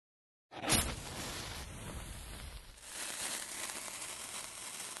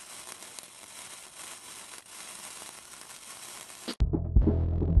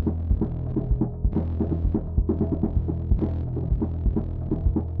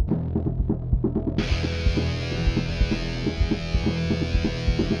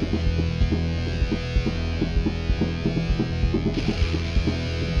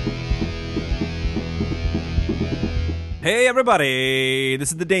Hey everybody,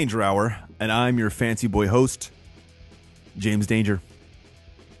 this is the Danger Hour, and I'm your fancy boy host, James Danger.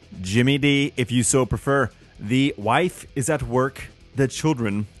 Jimmy D, if you so prefer. The wife is at work, the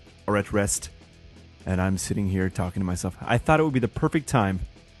children are at rest, and I'm sitting here talking to myself. I thought it would be the perfect time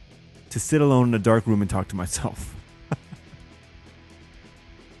to sit alone in a dark room and talk to myself.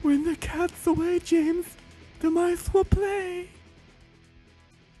 When the cat's away, James, the mice will play.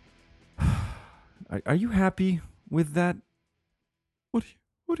 Are you happy with that? What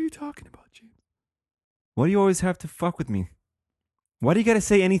are you talking about, James? Why do you always have to fuck with me? Why do you gotta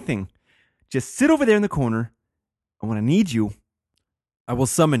say anything? Just sit over there in the corner, and when I need you, I will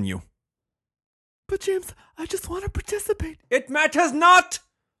summon you. But James, I just want to participate. It matters not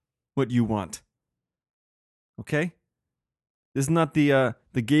what you want. Okay? This is not the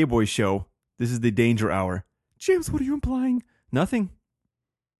gay boy show. This is the Danger Hour. James, what are you implying? Nothing.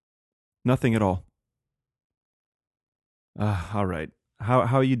 Nothing at all. All right. How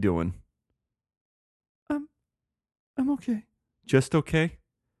are you doing? I'm okay. Just okay?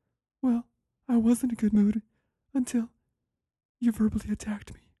 Well, I was in a good mood until you verbally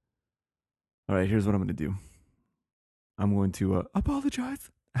attacked me. All right, here's what I'm going to do. I'm going to apologize.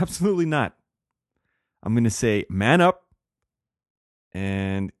 Absolutely not. I'm going to say, man up,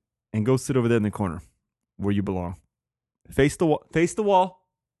 and go sit over there in the corner where you belong. Face the wall. Face the wall.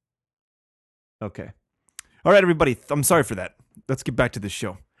 Okay. All right, everybody. I'm sorry for that. Let's get back to this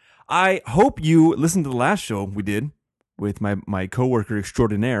show. I hope you listened to the last show we did with my coworker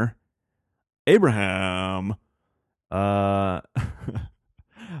extraordinaire, Abraham. I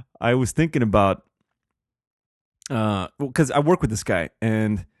was thinking about, because I work with this guy,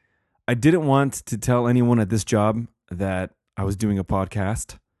 and I didn't want to tell anyone at this job that I was doing a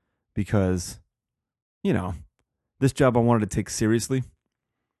podcast because, you know, this job I wanted to take seriously.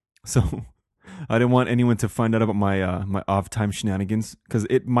 So I didn't want anyone to find out about my my off-time shenanigans, because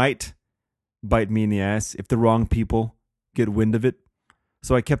it might bite me in the ass if the wrong people get wind of it.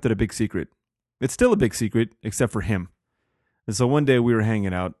 So I kept it a big secret. It's still a big secret, except for him. And so one day we were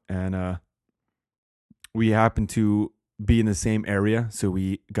hanging out, and we happened to be in the same area, so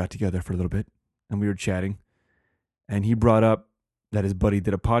we got together for a little bit, and we were chatting. And he brought up that his buddy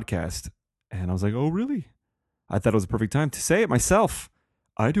did a podcast, and I was like, oh, really? I thought it was a perfect time to say it myself.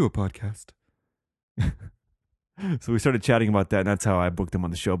 I do a podcast. So we started chatting about that, and that's how I booked him on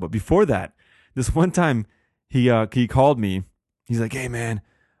the show. But before that, this one time, he called me. He's like, hey, man,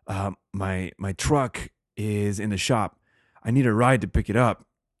 my truck is in the shop. I need a ride to pick it up.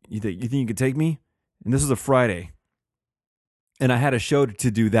 You think you could take me? And this was a Friday. And I had a show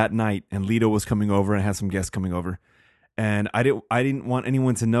to do that night, and Lito was coming over, and I had some guests coming over. And I didn't want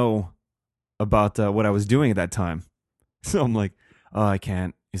anyone to know about what I was doing at that time. So I'm like, oh, I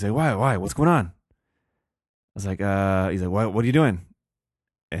can't. He's like, why? What's going on? I was like, he's like, what are you doing?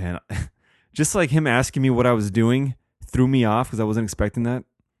 And just like him asking me what I was doing threw me off, because I wasn't expecting that.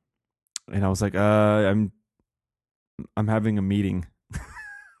 And I was like, I'm having a meeting.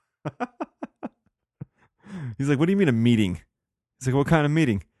 He's like, what do you mean a meeting? He's like, what kind of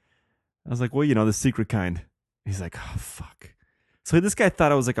meeting? I was like, well, you know, the secret kind. He's like, oh, fuck. So this guy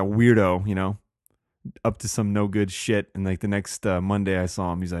thought I was like a weirdo, you know, up to some no good shit. And like the next Monday I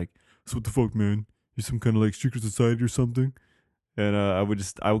saw him, he's like, so what the fuck, man? You're some kind of like secret society or something? And I would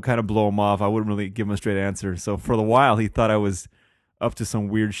kind of blow him off. I wouldn't really give him a straight answer. So for a while, he thought I was up to some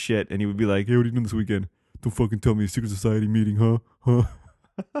weird shit. And he would be like, hey, what are you doing this weekend? Don't fucking tell me a secret society meeting, huh?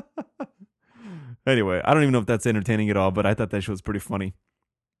 Anyway, I don't even know if that's entertaining at all, but I thought that shit was pretty funny.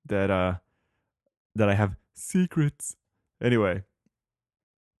 That I have secrets. Anyway.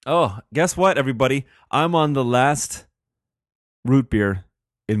 Oh, guess what, everybody? I'm on the last root beer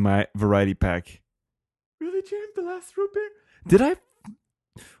in my variety pack. Really, James? The last root beer?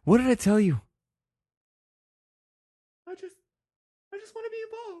 What did I tell you? I just want to be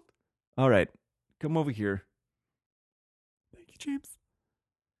involved. All right. Come over here. Thank you, James.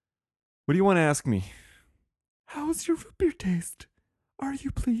 What do you want to ask me? How's your root beer taste? Are you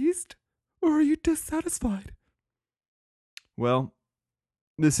pleased? Or are you dissatisfied? Well,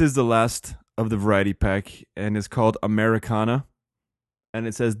 this is the last of the variety pack, and it's called Americana. And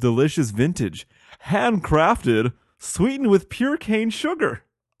it says delicious vintage, handcrafted, sweetened with pure cane sugar.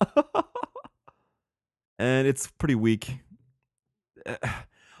 And it's pretty weak.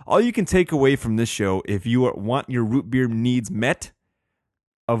 All you can take away from this show, if you want your root beer needs met,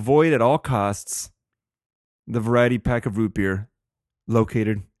 avoid at all costs the variety pack of root beer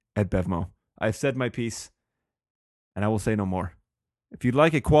located at Bevmo. I've said my piece, and I will say no more. If you'd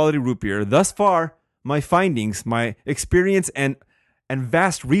like a quality root beer, thus far, my findings, my experience, and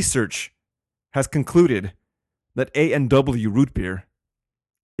vast research has concluded that A&W root beer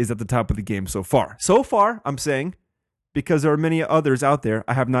is at the top of the game so far. So far, I'm saying, because there are many others out there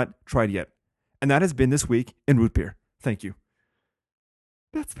I have not tried yet. And that has been this week in root beer. Thank you.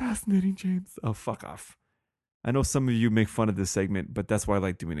 That's fascinating, James. Oh, fuck off. I know some of you make fun of this segment, but that's why I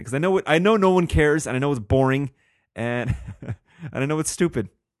like doing it. Because I know no one cares, and I know it's boring, and and I know it's stupid.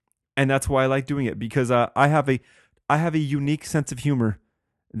 And that's why I like doing it, because I have a unique sense of humor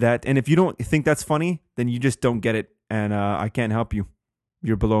and if you don't think that's funny, then you just don't get it, and I can't help you.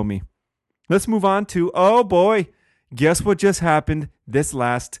 You're below me. Let's move on to, oh boy, guess what just happened this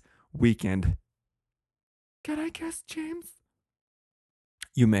last weekend? Can I guess, James?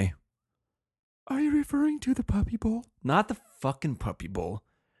 You may. Are you referring to the Puppy Bowl? Not the fucking Puppy Bowl.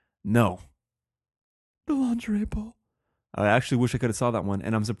 No. The Lingerie Bowl. I actually wish I could have saw that one,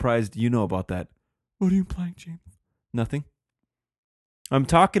 and I'm surprised you know about that. What are you playing, James? Nothing. I'm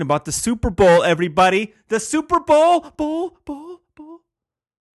talking about the Super Bowl, everybody. The Super Bowl. Bowl.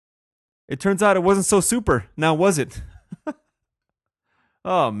 It turns out it wasn't so super. Now, was it?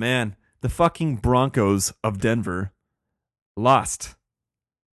 Oh, man. The fucking Broncos of Denver lost.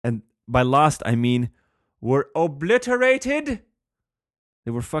 And by lost, I mean were obliterated.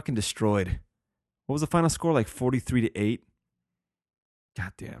 They were fucking destroyed. What was the final score? Like 43-8?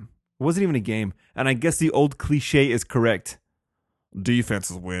 Goddamn. It wasn't even a game. And I guess the old cliche is correct.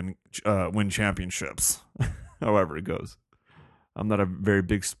 Defenses win championships. However it goes. I'm not a very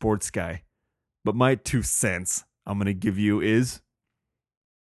big sports guy. But my 2 cents I'm going to give you is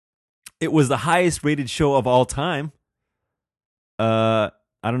it was the highest rated show of all time. I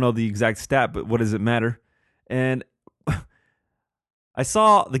don't know the exact stat, but what does it matter? And I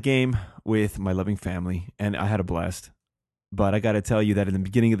saw the game with my loving family, and I had a blast. But I got to tell you that in the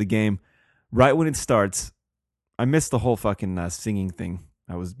beginning of the game, right when it starts, I missed the whole fucking singing thing.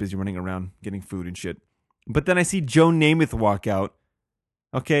 I was busy running around getting food and shit. But then I see Joe Namath walk out.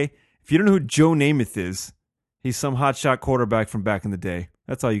 Okay, if you don't know who Joe Namath is, he's some hotshot quarterback from back in the day.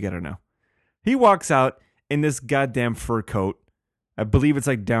 That's all you got to know. He walks out in this goddamn fur coat. I believe it's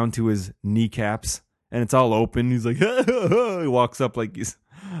like down to his kneecaps, and it's all open. He's like, he walks up like he's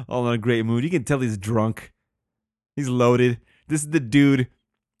all in a great mood. You can tell he's drunk. He's loaded. This is the dude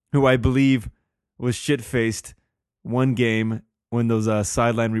who I believe was shit-faced one game when those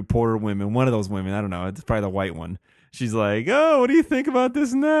sideline reporter women, one of those women, I don't know, it's probably the white one. She's like, oh, what do you think about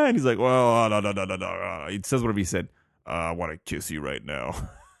this and that? And he's like, well, no. He says whatever he said. I want to kiss you right now.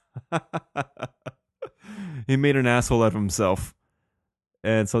 He made an asshole out of himself.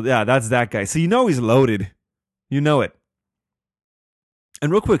 And so, yeah, that's that guy. So you know he's loaded. You know it.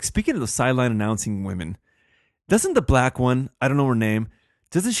 And real quick, speaking of the sideline announcing women, doesn't the black one, I don't know her name,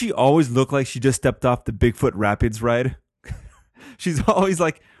 doesn't she always look like she just stepped off the Bigfoot Rapids ride? She always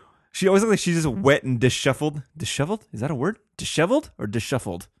looks like she's just wet and disheveled. Disheveled? Is that a word? Disheveled or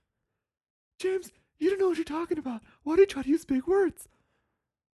disheveled? James, you don't know what you're talking about. Why do you try to use big words?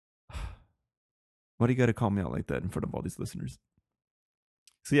 Why do you got to call me out like that in front of all these listeners?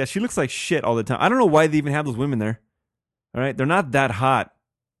 So yeah, she looks like shit all the time. I don't know why they even have those women there. All right, they're not that hot.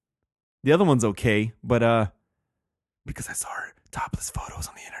 The other one's okay, but because I saw her topless photos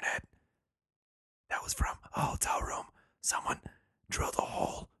on the internet. That was from a hotel room. Someone drilled a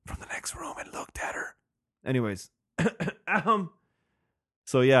hole from the next room and looked at her. Anyways,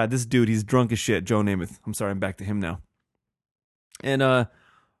 so yeah, this dude, he's drunk as shit. Joe Namath. I'm sorry, I'm back to him now. And all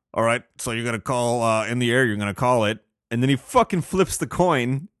right, so you're gonna call in the air. You're gonna call it. And then he fucking flips the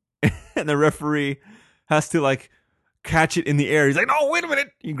coin, and the referee has to, like, catch it in the air. He's like, no, wait a minute.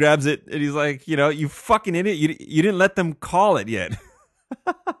 He grabs it, and he's like, you know, you fucking idiot. You didn't let them call it yet.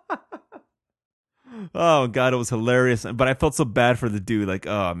 Oh, God, it was hilarious. But I felt so bad for the dude. Like,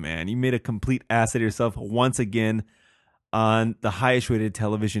 oh, man, you made a complete ass out of yourself once again on the highest rated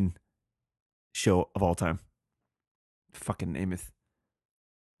television show of all time. Fucking Namath.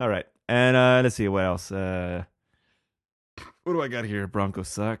 All right. And let's see, what else? What do I got here? Broncos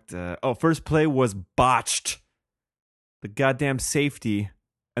sucked. First play was botched. The goddamn safety.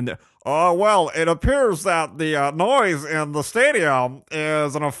 And it appears that the noise in the stadium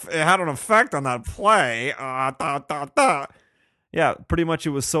it had an effect on that play. Yeah, pretty much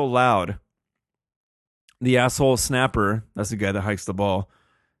it was so loud. The asshole snapper, that's the guy that hikes the ball,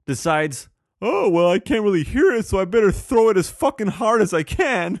 decides, oh, well, I can't really hear it, so I better throw it as fucking hard as I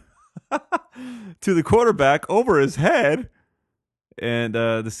can to the quarterback over his head. And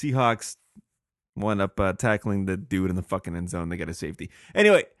the Seahawks wound up tackling the dude in the fucking end zone. They got a safety.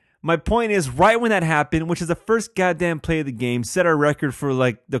 Anyway, my point is, right when that happened, which is the first goddamn play of the game, set our record for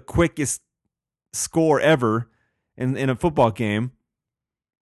like the quickest score ever in a football game,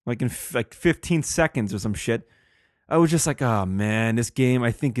 like in 15 seconds or some shit. I was just like, oh man, this game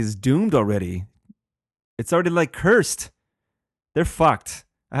I think is doomed already. It's already like cursed. They're fucked.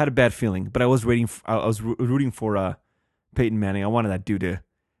 I had a bad feeling, but I was rooting for Peyton Manning. I wanted that dude to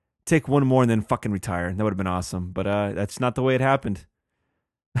take one more and then fucking retire. That would have been awesome. But that's not the way it happened.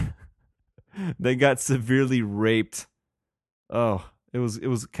 They got severely raped. Oh, it was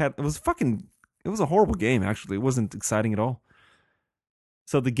a horrible game actually. It wasn't exciting at all.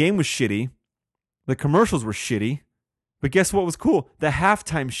 So the game was shitty. The commercials were shitty. But guess what was cool? The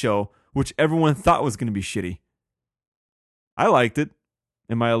halftime show, which everyone thought was going to be shitty. I liked it.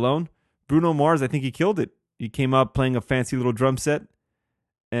 Am I alone? Bruno Mars, I think he killed it. He came out playing a fancy little drum set.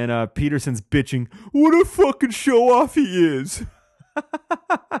 And Peterson's bitching, what a fucking show off he is.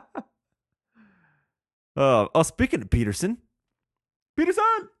 Speaking of Peterson.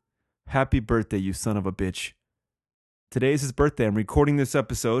 Peterson! Happy birthday, you son of a bitch. Today is his birthday. I'm recording this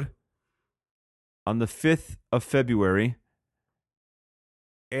episode on the 5th of February.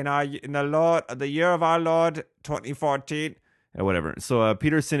 In the year of our Lord, 2014. Whatever. So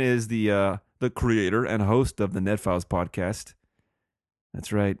Peterson is the creator and host of the Netfiles podcast.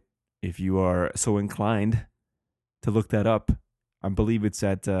 That's right. If you are so inclined to look that up, I believe it's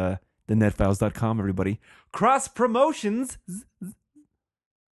at thenetfiles.com, everybody. Cross promotions.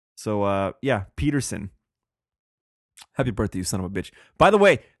 So, Peterson. Happy birthday, you son of a bitch. By the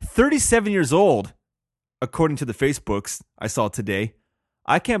way, 37 years old, according to the Facebooks I saw today.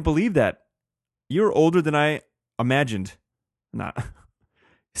 I can't believe that. You're older than I imagined. Not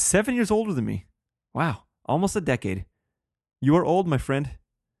 7 years older than me. Wow. Almost a decade. You are old, my friend.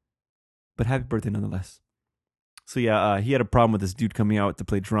 But happy birthday nonetheless. So he had a problem with this dude coming out to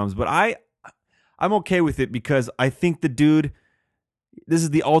play drums. But I'm okay with it because I think the dude, this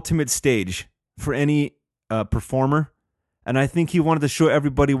is the ultimate stage for any performer. And I think he wanted to show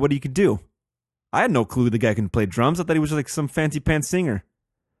everybody what he could do. I had no clue the guy can play drums. I thought he was like some fancy pants singer.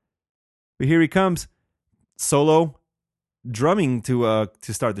 But here he comes, solo drumming to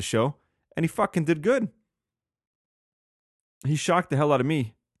start the show, and he fucking did good. He shocked the hell out of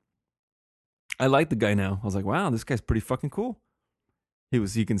me. I like the guy now. I was like, wow, this guy's pretty fucking cool.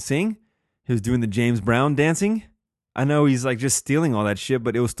 He can sing. He was doing the James Brown dancing. I know he's like just stealing all that shit,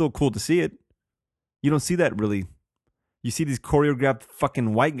 but it was still cool to see it. You don't see that really. You see these choreographed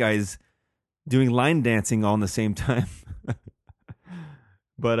fucking white guys doing line dancing all in the same time.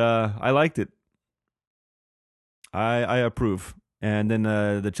 But I liked it. I approve. And then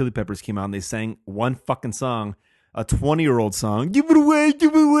the Chili Peppers came out and they sang one fucking song, a 20-year-old song. Give it away,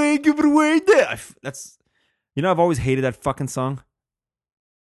 give it away, give it away. That's, I've always hated that fucking song.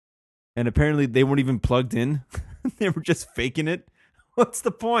 And apparently they weren't even plugged in. They were just faking it. What's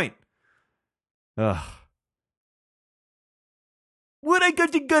the point? Ugh. What I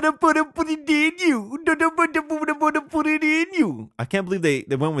got, you gotta put it in you. Put it in you. I can't believe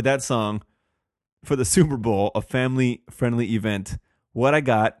they went with that song for the Super Bowl, a family-friendly event. What I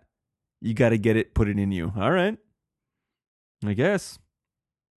got, you gotta get it, put it in you. All right. I guess.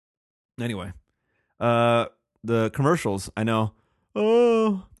 Anyway. The commercials, I know.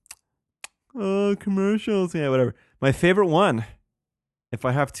 Oh, commercials. Yeah, whatever. My favorite one, if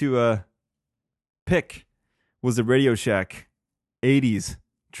I have to pick, was the Radio Shack 80s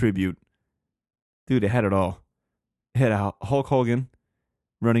tribute. Dude, it had it all. It had Hulk Hogan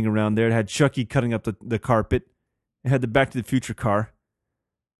running around there. It had Chucky cutting up the carpet. It had the Back to the Future car.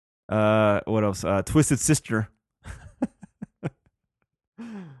 What else? Twisted Sister.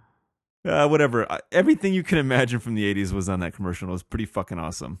 Whatever. Everything you can imagine from the 80s was on that commercial. It was pretty fucking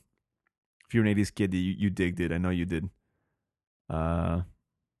awesome. If you're an 80s kid, you digged it. I know you did. But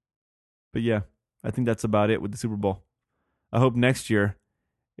yeah, I think that's about it with the Super Bowl. I hope next year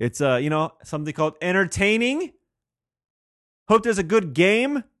it's something called entertaining. Hope there's a good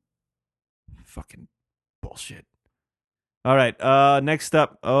game. Fucking bullshit. All right, next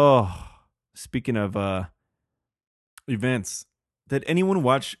up. Oh, speaking of events, did anyone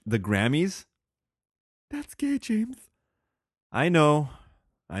watch the Grammys? That's gay, James. I know.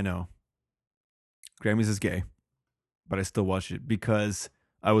 Grammys is gay, but I still watch it because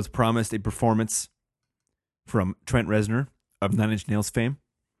I was promised a performance from Trent Reznor of Nine Inch Nails fame,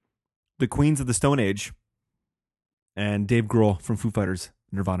 the Queens of the Stone Age, and Dave Grohl from Foo Fighters,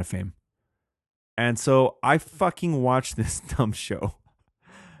 Nirvana fame. And so I fucking watched this dumb show.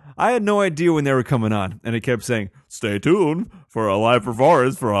 I had no idea when they were coming on, and it kept saying, "Stay tuned for a live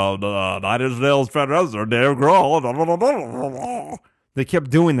performance from Nine Inch Nails, Trent Reznor, Dave Grohl." They kept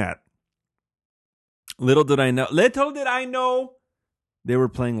doing that. Little did I know they were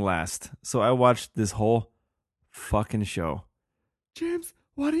playing last. So I watched this whole fucking show. James,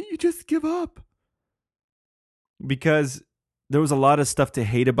 why don't you just give up? because there was a lot of stuff to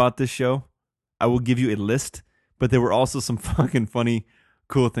hate about this show. I will give you a list, but there were also some fucking funny,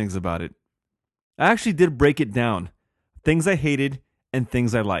 cool things about it. I actually did break it down. Things I hated and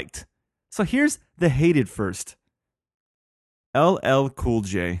things I liked. So here's the hated first. LL Cool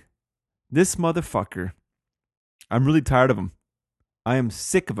J. This motherfucker. I'm really tired of him. I am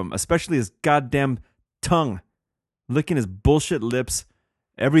sick of him, especially his goddamn tongue. Licking his bullshit lips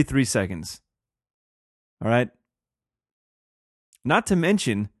every 3 seconds. All right? Not to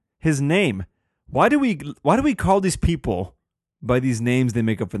mention his name. Why do we call these people by these names they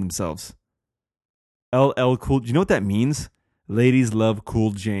make up for themselves? LL Cool. Do you know what that means? Ladies love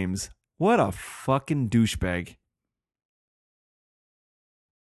Cool James. What a fucking douchebag.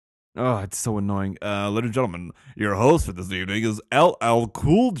 Oh, it's so annoying. Ladies and gentlemen, your host for this evening is LL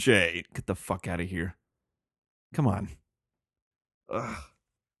Cool J. Get the fuck out of here. Come on. Ugh.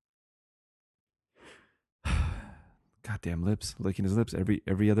 Goddamn lips. Licking his lips.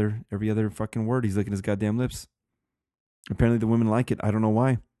 Every other fucking word, he's licking his goddamn lips. Apparently the women like it. I don't know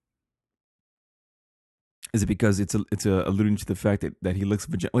why. Is it because it's alluding to the fact that he licks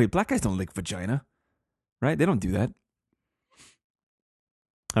vagina? Wait, black guys don't lick vagina, right? They don't do that.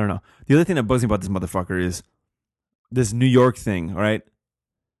 I don't know. The other thing that bugs me about this motherfucker is this New York thing, all right?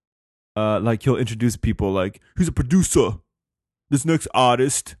 Like he'll introduce people like, he's a producer. This next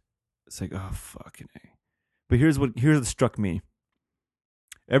artist. It's like, oh, fucking A. But here's what struck me.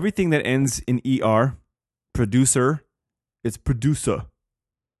 Everything that ends in ER, producer, it's producer.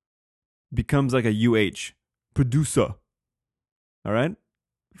 Becomes like a UH. Producer. All right?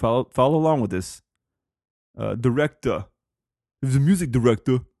 Follow along with this. Director. He's a music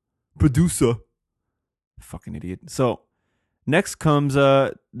director. Producer. Fucking idiot. So, next comes,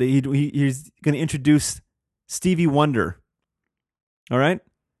 he's going to introduce Stevie Wonder. All right?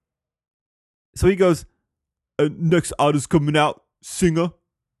 So he goes, next artist coming out, singer,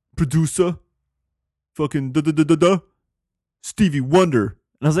 producer, fucking da-da-da-da-da, Stevie Wonder.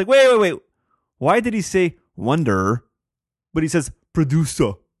 And I was like, wait. Why did he say Wonder, but he says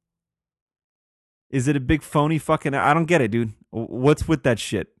producer? Is it a big phony fucking... I don't get it, dude. What's with that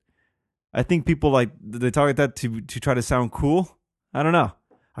shit? I think people like, they talk like that to try to sound cool. I don't know.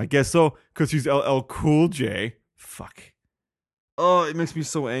 I guess so, because he's LL Cool J. Fuck. Oh, it makes me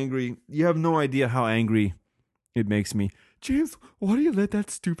so angry. You have no idea how angry it makes me. James, why do you let that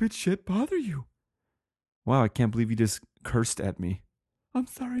stupid shit bother you? Wow, I can't believe you just cursed at me. I'm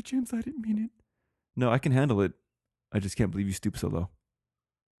sorry, James, I didn't mean it. No, I can handle it. I just can't believe you stoop so low.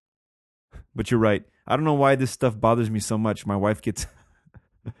 But you're right. I don't know why this stuff bothers me so much. My wife gets...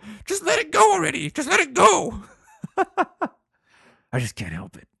 Just let it go already. Just let it go. I just can't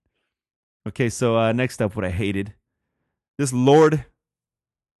help it. Okay, so next up, what I hated. This Lord,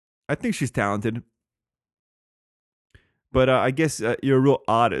 I think she's talented. But I guess you're a real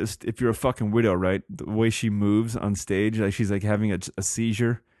artist if you're a fucking widow, right? The way she moves on stage, like she's like having a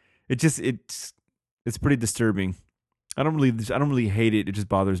seizure. It's pretty disturbing. I don't really hate it. It just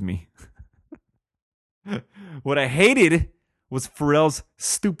bothers me. What I hated was Pharrell's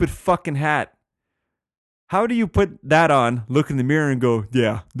stupid fucking hat. How do you put that on, look in the mirror, and go,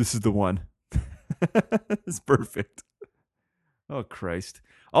 yeah, this is the one? It's perfect. Oh, Christ.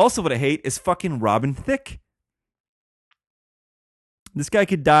 Also, what I hate is fucking Robin Thicke. This guy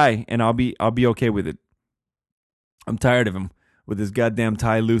could die, and I'll be okay with it. I'm tired of him with his goddamn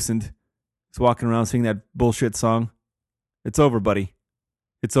tie loosened. He's walking around singing that bullshit song. It's over, buddy.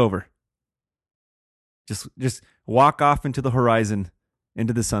 It's over. Just walk off into the horizon,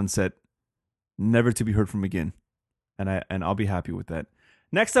 into the sunset, never to be heard from again. And I'll be happy with that.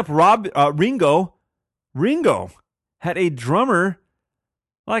 Next up, Ringo. Ringo had a drummer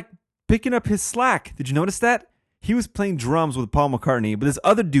like picking up his slack. Did you notice that? He was playing drums with Paul McCartney, but this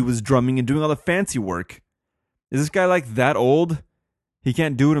other dude was drumming and doing all the fancy work. Is this guy like that old? He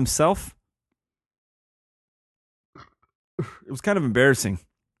can't do it himself? It was kind of embarrassing.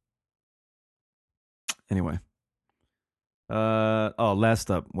 Anyway.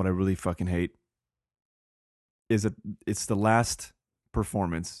 Last up, what I really fucking hate is that it's the last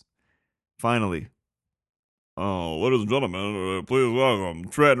performance. Finally. Oh, ladies and gentlemen, please welcome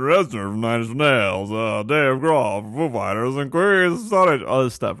Trent Reznor from Nine Inch Nails, Dave Grohl from Foo Fighters, and Chris Sonic. All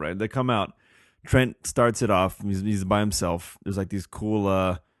this stuff, right? They come out. Trent starts it off. He's by himself. There's like these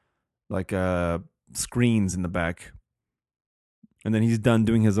cool, screens in the back. And then he's done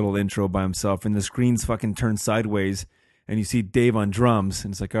doing his little intro by himself, and the screens fucking turn sideways, and you see Dave on drums,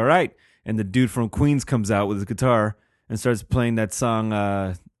 and it's like, all right. And the dude from Queens comes out with his guitar and starts playing that song,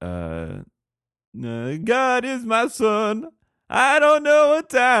 God is my son. I don't know what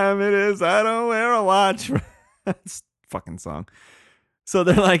time it is. I don't wear a watch. Fucking song. So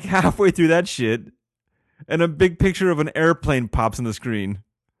they're like halfway through that shit, and a big picture of an airplane pops on the screen.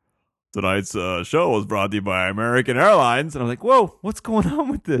 Tonight's show was brought to you by American Airlines. And I'm like, whoa, what's going on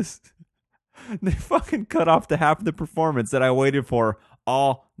with this? They fucking cut off the half of the performance that I waited for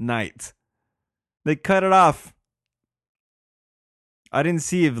all night. They cut it off. I didn't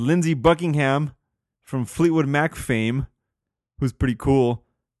see if Lindsey Buckingham from Fleetwood Mac fame, who's pretty cool.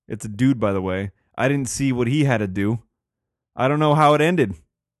 It's a dude, by the way. I didn't see what he had to do. I don't know how it ended.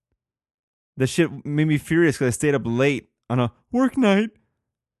 The shit made me furious because I stayed up late on a work night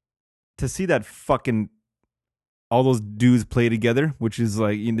to see that fucking, all those dudes play together, which is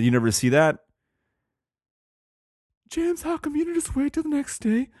like, you never see that. James, how come you didn't just wait till the next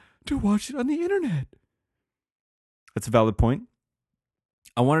day to watch it on the internet? That's a valid point.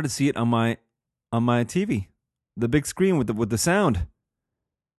 I wanted to see it on my TV, the big screen with the sound.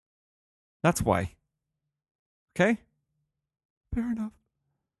 That's why. Okay? Fair enough.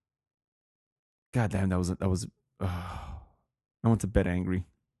 God damn, that was. I went to bed angry.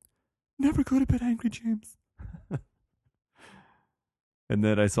 Never go to bed angry, James. And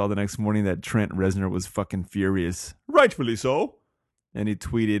then I saw the next morning that Trent Reznor was fucking furious. Rightfully so. And he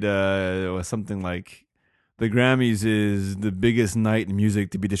tweeted something like, the Grammys is the biggest night in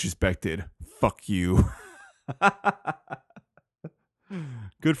music to be disrespected. Fuck you.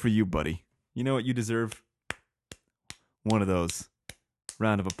 Good for you, buddy. You know what you deserve? One of those.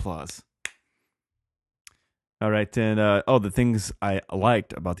 Round of applause. All right, and the things I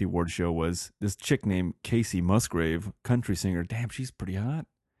liked about the award show was this chick named Casey Musgrave, country singer. Damn, she's pretty hot.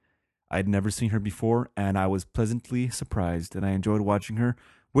 I'd never seen her before, and I was pleasantly surprised, and I enjoyed watching her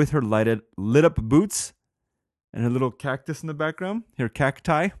with her lit up boots and her little cactus in the background. Her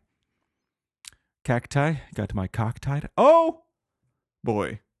cacti. Got my cock tied. Oh,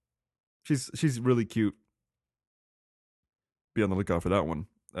 boy. She's really cute. Be on the lookout for that one.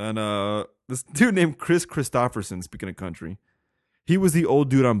 And this dude named Chris Christopherson, speaking of country, he was the old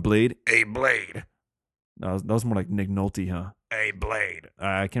dude on Blade. Hey, Blade. That was more like Nick Nolte, huh? Hey, Blade.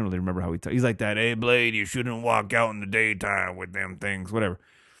 I can't really remember how he talks. He's like that. Hey, Blade, you shouldn't walk out in the daytime with them things, whatever.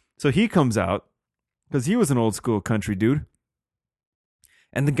 So he comes out because he was an old school country dude.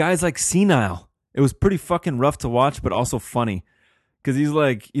 And the guy's like senile. It was pretty fucking rough to watch, but also funny. Because he's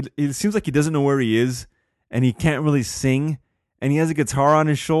like, it seems like he doesn't know where he is, and he can't really sing. And he has a guitar on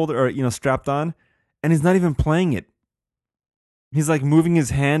his shoulder, or, strapped on, and he's not even playing it. He's like moving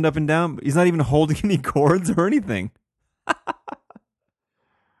his hand up and down, but he's not even holding any chords or anything.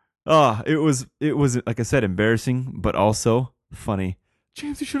 It was, like I said, embarrassing, but also funny.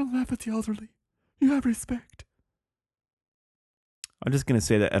 James, you shouldn't laugh at the elderly. You have respect. I'm just going to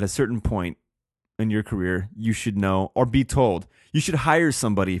say that at a certain point in your career, you should know, or be told, you should hire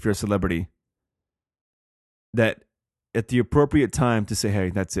somebody if you're a celebrity that at the appropriate time to say, hey,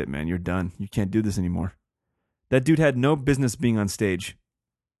 that's it, man. You're done. You can't do this anymore. That dude had no business being on stage.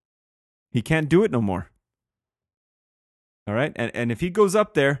 He can't do it no more. All right? And if he goes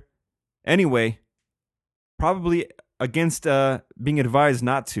up there anyway, probably against being advised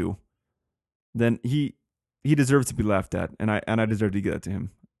not to, then he deserves to be laughed at, and I deserve to get that to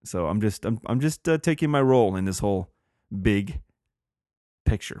him. So I'm just taking my role in this whole big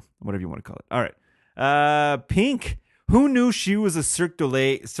picture, whatever you want to call it. All right. Pink. Who knew she was a Cirque du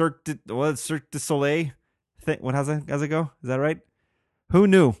Soleil thing? How's it go? Is that right? Who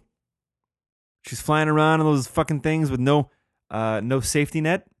knew? She's flying around in those fucking things with no safety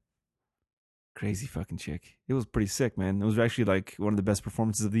net. Crazy fucking chick. It was pretty sick, man. It was actually like one of the best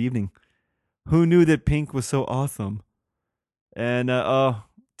performances of the evening. Who knew that Pink was so awesome? And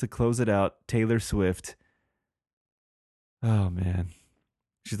to close it out, Taylor Swift. Oh man,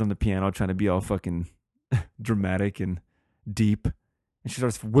 she's on the piano trying to be all fucking dramatic and deep, and she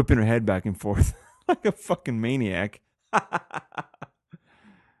starts whipping her head back and forth like a fucking maniac.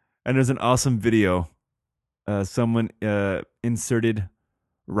 And there's an awesome video. Someone inserted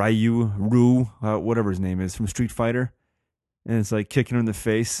Ryu, whatever his name is, from Street Fighter, and it's like kicking her in the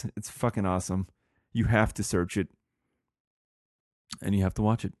face. It's fucking awesome. You have to search it, and you have to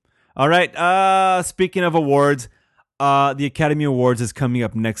watch it. All right. Speaking of awards, the Academy Awards is coming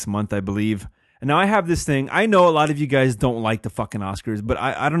up next month, I believe. And now I have this thing. I know a lot of you guys don't like the fucking Oscars, but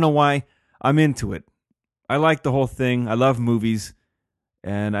I don't know why. I'm into it. I like the whole thing. I love movies,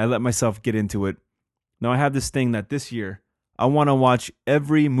 and I let myself get into it. Now I have this thing that this year I want to watch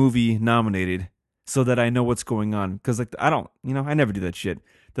every movie nominated so that I know what's going on. Because like I never do that shit.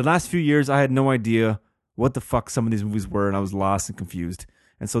 The last few years I had no idea what the fuck some of these movies were, and I was lost and confused.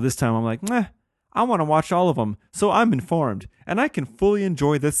 And so this time I'm like, I want to watch all of them, so I'm informed, and I can fully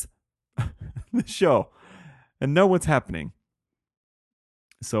enjoy this show. and know what's happening.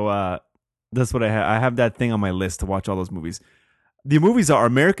 So that's what I have. I have that thing on my list to watch all those movies. The movies are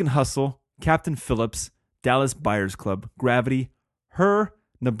American Hustle, Captain Phillips, Dallas Buyers Club, Gravity, Her,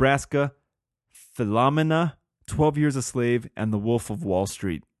 Nebraska, Philomena, 12 Years a Slave, and The Wolf of Wall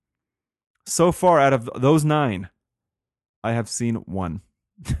Street. So far, out of those 9, I have seen one.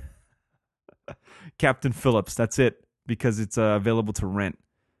 Captain Phillips, that's it, because it's available to rent.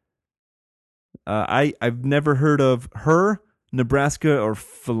 I've never heard of Her, Nebraska, or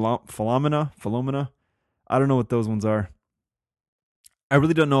Philomena. I don't know what those ones are. I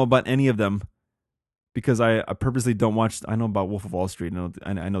really don't know about any of them because I purposely don't watch. I know about Wolf of Wall Street.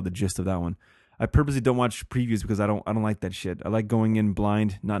 I know the gist of that one. I purposely don't watch previews because I don't like that shit. I like going in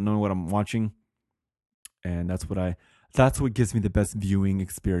blind, not knowing what I'm watching, and that's what gives me the best viewing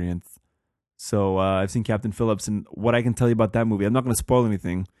experience. So I've seen Captain Phillips, and what I can tell you about that movie, I'm not going to spoil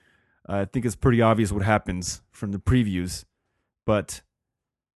anything. I think it's pretty obvious what happens from the previews, but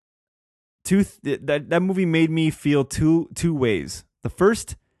that movie made me feel two ways. The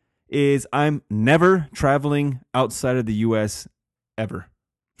first is I'm never traveling outside of the U.S. ever.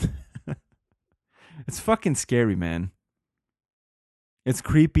 It's fucking scary, man. It's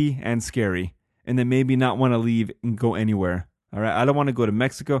creepy and scary, and it made me not want to leave and go anywhere. All right, I don't want to go to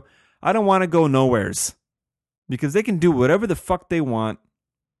Mexico. I don't want to go nowheres because they can do whatever the fuck they want,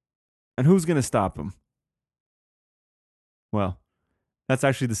 and who's gonna stop them? Well, that's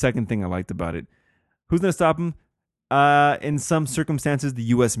actually the second thing I liked about it. Who's gonna stop them? In some circumstances, the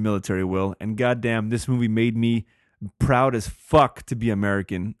U.S. military will. And goddamn, this movie made me proud as fuck to be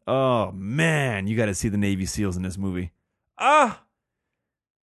American. Oh man, you got to see the Navy SEALs in this movie. Ah,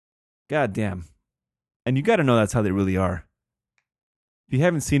 goddamn. And you got to know that's how they really are. If you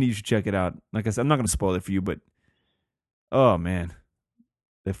haven't seen it, you should check it out. Like I said, I'm not gonna spoil it for you, but oh man,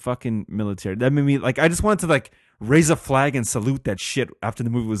 the fucking military. That made me like. I just wanted to like raise a flag and salute that shit after the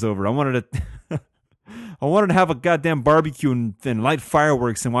movie was over. I wanted to. I wanted to have a goddamn barbecue and light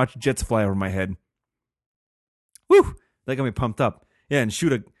fireworks and watch jets fly over my head. Woo! That got me pumped up. Yeah, and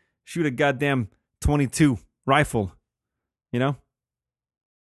shoot a goddamn 22 rifle. You know?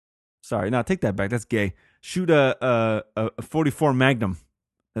 Sorry, no, take that back. That's gay. Shoot a 44 Magnum.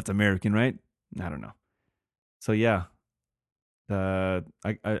 That's American, right? I don't know. So yeah,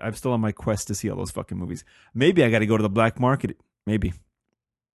 I'm still on my quest to see all those fucking movies. Maybe I got to go to the black market. Maybe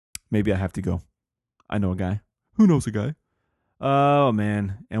I have to go. I know a guy. Who knows a guy? Oh,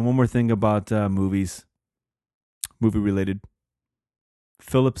 man. And one more thing about movies. Movie related.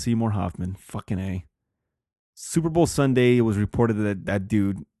 Philip Seymour Hoffman. Fucking A. Super Bowl Sunday, it was reported that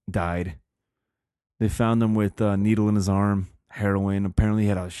dude died. They found him with a needle in his arm, heroin. Apparently he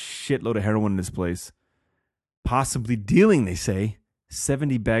had a shitload of heroin in his place. Possibly dealing, they say,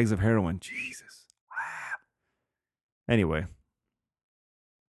 70 bags of heroin. Jesus. Anyway.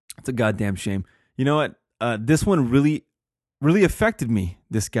 It's a goddamn shame. You know what? This one really, really affected me.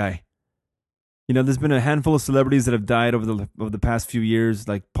 This guy. You know, there's been a handful of celebrities that have died over the past few years,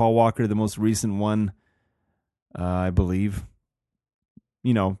 like Paul Walker, the most recent one, I believe.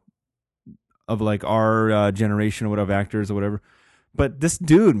 You know, of like our generation or whatever, actors or whatever. But this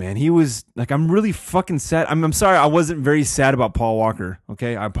dude, man, he was like, I'm really fucking sad. I'm sorry, I wasn't very sad about Paul Walker.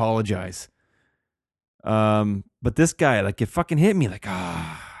 Okay, I apologize. But this guy, like, it fucking hit me, like,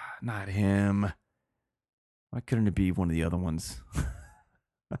 not him. Why couldn't it be one of the other ones?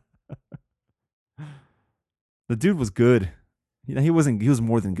 The dude was good. You know, he was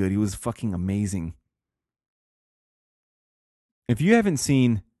more than good. He was fucking amazing. If you haven't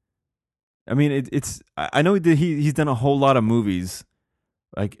seen, I mean, I know he's done a whole lot of movies,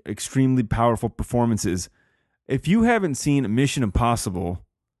 like extremely powerful performances. If you haven't seen Mission Impossible,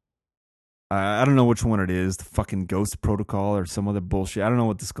 I don't know which one it is, the fucking Ghost Protocol or some other bullshit. I don't know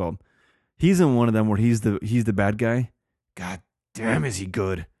what this is called. He's in one of them where he's the bad guy. God damn, is he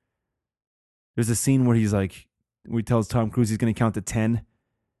good? There's a scene where where he tells Tom Cruise he's going to count to 10,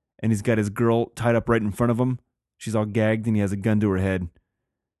 and he's got his girl tied up right in front of him. She's all gagged, and he has a gun to her head.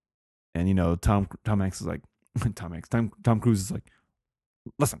 And you know, Tom Hanks is like, Tom Cruise is like,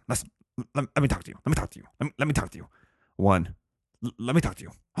 listen, let me talk to you. Let me talk to you. 1, let me talk to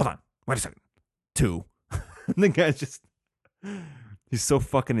you. Hold on, wait a second. 2, and the guy's just. He's so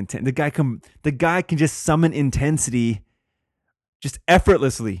fucking intense. The guy can just summon intensity just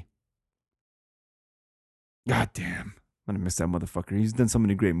effortlessly. God damn. I'm gonna miss that motherfucker. He's done so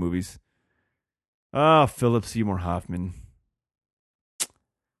many great movies. Oh, Philip Seymour Hoffman.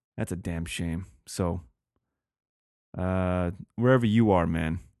 That's a damn shame. So, wherever you are,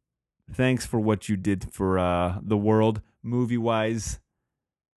 man, thanks for what you did for the world, movie-wise.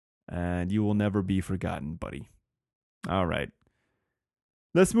 and you will never be forgotten, buddy. All right.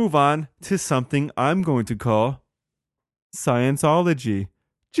 Let's move on to something I'm going to call Science-ology.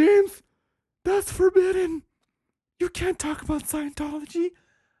 James, that's forbidden. You can't talk about Scientology.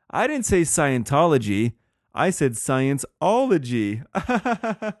 I didn't say Scientology. I said Science-ology.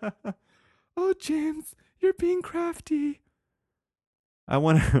 Oh, James, you're being crafty. I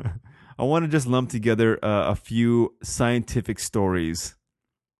want to I want to just lump together a few scientific stories.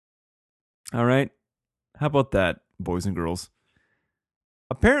 All right? How about that, boys and girls?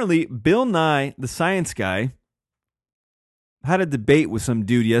 Apparently, Bill Nye, the science guy, had a debate with some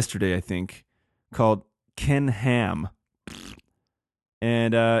dude yesterday, I think, called Ken Ham.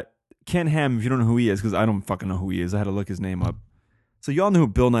 And Ken Ham, if you don't know who he is, because I don't fucking know who he is, I had to look his name up. So y'all know who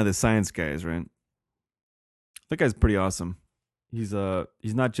Bill Nye the Science Guy is, right? That guy's pretty awesome. He's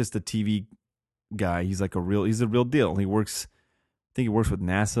not just a TV guy. He's a real deal. I think he works with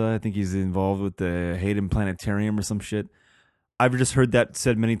NASA. I think he's involved with the Hayden Planetarium or some shit. I've just heard that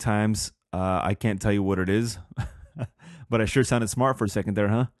said many times. I can't tell you what it is, but I sure sounded smart for a second there,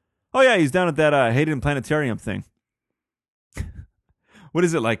 huh? Oh yeah, he's down at that Hayden Planetarium thing. What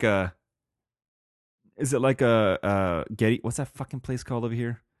is it like? Is it like a Getty? What's that fucking place called over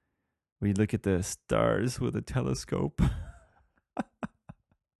here? Where you look at the stars with a telescope.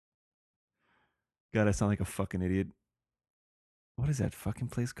 God, I sound like a fucking idiot. What is that fucking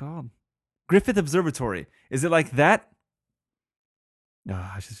place called? Griffith Observatory. Is it like that?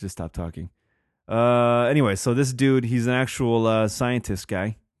 I should just stop talking. Anyway, so this dude, he's an actual scientist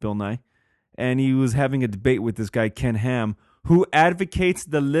guy, Bill Nye, and he was having a debate with this guy, Ken Ham, who advocates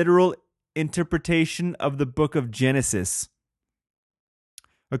the literal interpretation of the book of Genesis.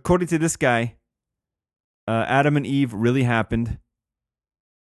 According to this guy, Adam and Eve really happened.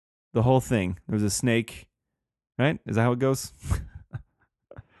 The whole thing. There was a snake, right? Is that how it goes?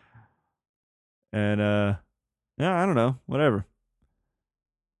 And yeah, I don't know. Whatever.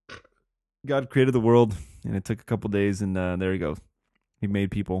 God created the world, and it took a couple days, and there you go. He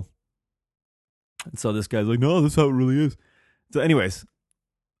made people. And so this guy's like, no, this is how it really is. So anyways,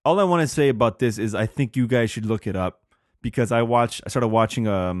 all I want to say about this is I think you guys should look it up, because I started watching,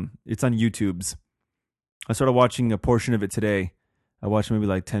 it's on YouTube's. I started watching a portion of it today. I watched maybe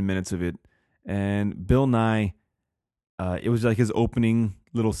like 10 minutes of it. And Bill Nye, it was like his opening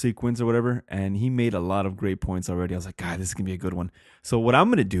little sequence or whatever, and he made a lot of great points already. I was like, God, this is going to be a good one. So what I'm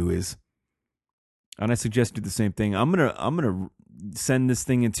going to do is, and I suggest you do the same thing, I'm gonna send this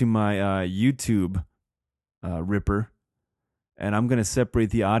thing into my YouTube ripper, and I'm gonna separate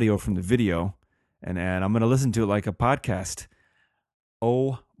the audio from the video, and I'm gonna listen to it like a podcast.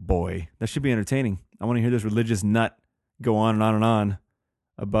 Oh boy, that should be entertaining. I want to hear this religious nut go on and on and on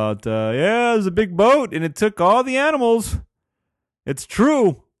about yeah, there's a big boat and it took all the animals. It's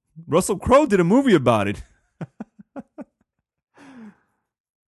true. Russell Crowe did a movie about it.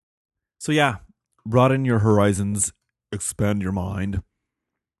 So yeah, broaden your horizons, expand your mind,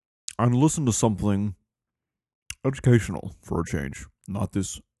 and listen to something educational for a change. Not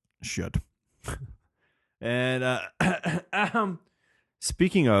this shit. And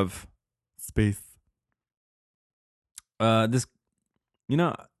speaking of space, this,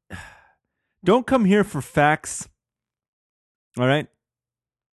 don't come here for facts, all right,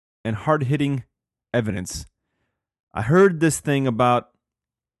 and hard-hitting evidence. I heard this thing about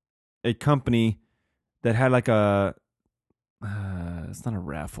a company that had like a, it's not a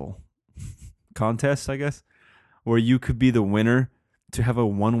raffle, contest, I guess, where you could be the winner to have a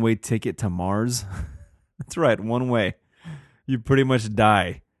one-way ticket to Mars. That's right, one way. You pretty much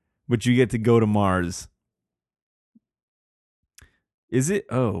die, but you get to go to Mars. Is it,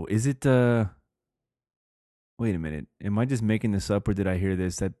 wait a minute. Am I just making this up, or did I hear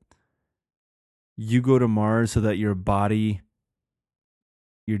this? That you go to Mars so that your body,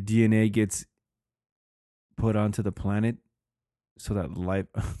 your DNA gets put onto the planet so that life,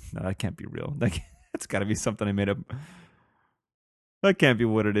 no, that can't be real. That's got to be something I made up. That can't be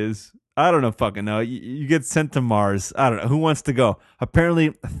what it is. I don't know fucking know. You get sent to Mars. I don't know. Who wants to go?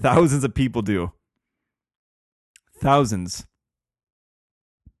 Apparently, thousands of people do. Thousands.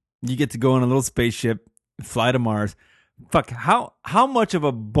 You get to go on a little spaceship, fly to Mars. Fuck, how much of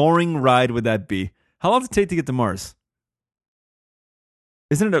a boring ride would that be? How long does it take to get to Mars?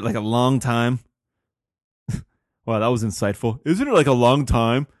 Isn't it like a long time? Wow, that was insightful. Isn't it like a long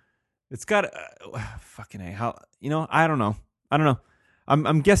time? It's got fucking A. How, I don't know.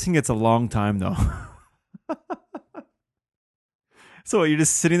 I'm guessing it's a long time though. So you're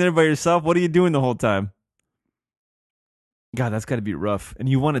just sitting there by yourself? What are you doing the whole time? God, that's got to be rough. And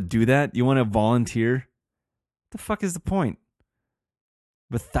you want to do that? You want to volunteer? What the fuck is the point?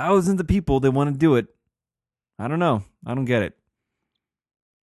 But thousands of people, they want to do it. I don't know. I don't get it.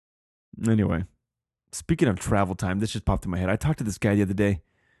 Anyway, speaking of travel time, this just popped in my head. I talked to this guy the other day.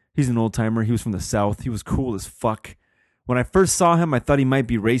 He's an old timer. He was from the South. He was cool as fuck. When I first saw him, I thought he might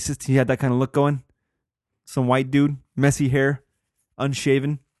be racist. He had that kind of look going. Some white dude, messy hair,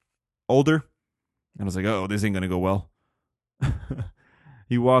 unshaven, older. And I was like, oh, this ain't going to go well.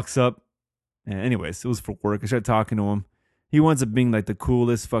 He walks up. And anyways, it was for work. I started talking to him. He winds up being like the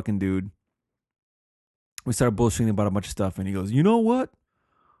coolest fucking dude. We started bullshitting about a bunch of stuff. And he goes, you know what?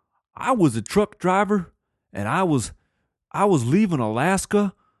 I was a truck driver. And I was leaving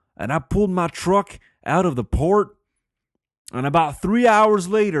Alaska. And I pulled my truck out of the port. And about 3 hours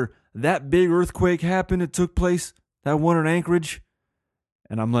later, that big earthquake happened. It took place. That one in Anchorage.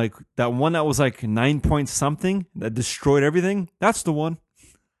 And I'm like, that one that was like 9 point something that destroyed everything. That's the one.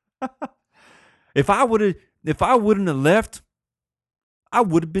 If I wouldn't have left, I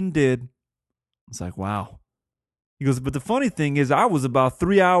would have been dead. It's like, wow. He goes, but the funny thing is, I was about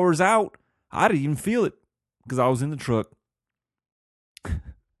 3 hours out. I didn't even feel it because I was in the truck.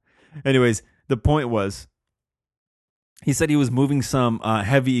 Anyways, the point was, he said he was moving some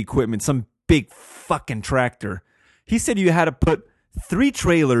heavy equipment, some big fucking tractor. He said you had to put 3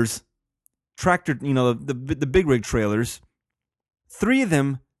 trailers, tractor, the big rig trailers, 3 of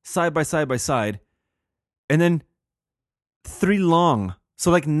them side by side, and then 3 long. So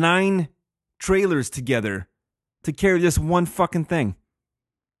like 9 trailers together to carry this one fucking thing.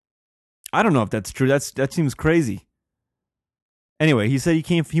 I don't know if that's true. That seems crazy. Anyway, he said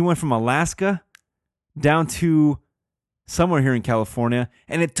he went from Alaska down to somewhere here in California,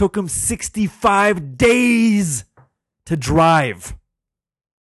 and it took him 65 days to drive.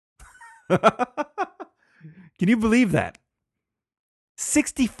 Can you believe that?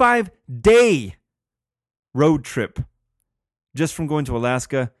 65-day road trip just from going to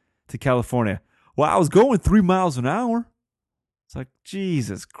Alaska to California. Well, I was going 3 miles an hour. It's like,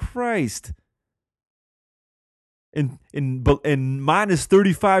 Jesus Christ. In minus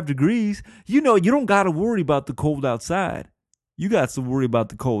 35 degrees, you don't got to worry about the cold outside. You got to worry about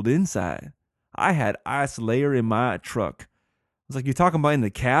the cold inside. I had ice layer in my truck. I was like, you talking about in the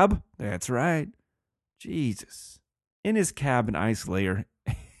cab? That's right. Jesus. In his cab, an ice layer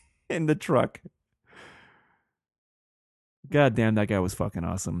in the truck. God damn, that guy was fucking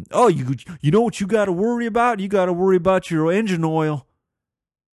awesome. Oh, you know what you got to worry about? You got to worry about your engine oil.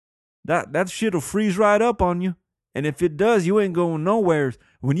 That shit'll freeze right up on you. And if it does, you ain't going nowhere.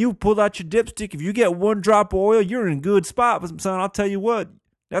 When you pull out your dipstick, if you get 1 drop of oil, you're in a good spot. But son, I'll tell you what,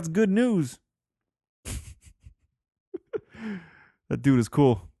 that's good news. That dude is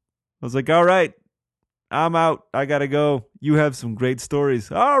cool. I was like, all right, I'm out. I got to go. You have some great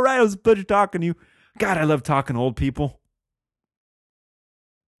stories. All right, it was a pleasure talking to you. God, I love talking to old people.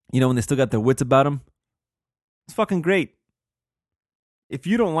 When they still got their wits about them. It's fucking great. If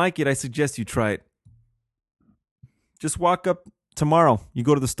you don't like it, I suggest you try it. Just walk up tomorrow. You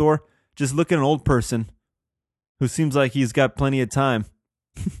go to the store. Just look at an old person who seems like he's got plenty of time.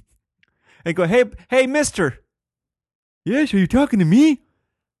 And go, hey, mister. Yes, are you talking to me?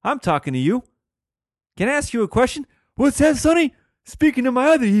 I'm talking to you. Can I ask you a question? What's that, Sonny? Speaking to my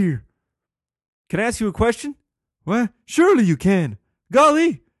other ear. Can I ask you a question? What? Surely you can.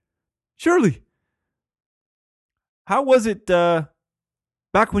 Golly. Surely. How was it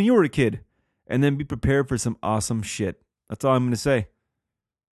back when you were a kid? And then be prepared for some awesome shit. That's all I'm going to say.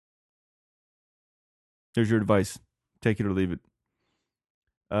 There's your advice. Take it or leave it.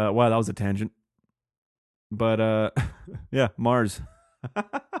 Wow, that was a tangent. But, yeah, Mars.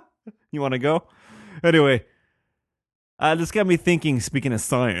 You want to go? Anyway, this got me thinking, speaking of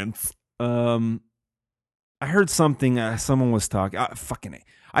science. I heard something, someone was talking.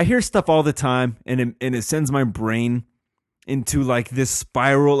 I hear stuff all the time, and it sends my brain into like this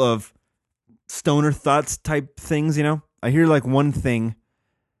spiral of stoner thoughts type things, I hear like one thing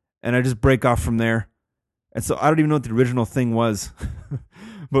and I just break off from there. And so I don't even know what the original thing was.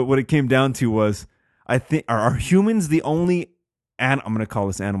 But what it came down to was, I think, are humans the only, I'm going to call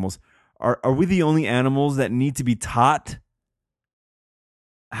this animals. Are we the only animals that need to be taught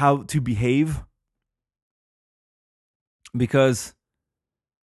how to behave? Because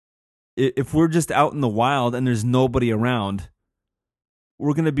if we're just out in the wild and there's nobody around,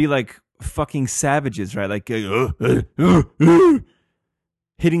 we're going to be like fucking savages, right? Like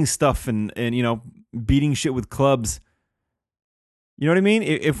hitting stuff and beating shit with clubs. You know what I mean?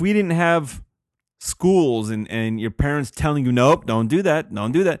 If we didn't have schools and your parents telling you, nope, don't do that,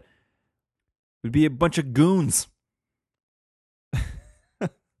 we'd be a bunch of goons.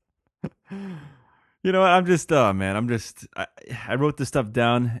 You know what? I'm just, oh man, I wrote this stuff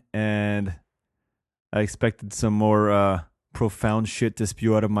down and I expected some more profound shit to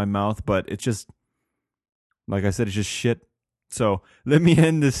spew out of my mouth, but it's just, like I said, it's just shit. So let me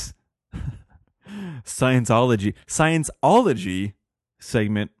end this Science-ology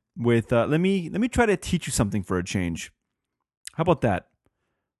segment with let me try to teach you something for a change. How about that?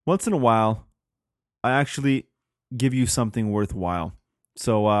 Once in a while, I actually give you something worthwhile.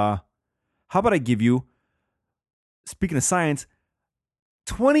 So how about I give you, speaking of science,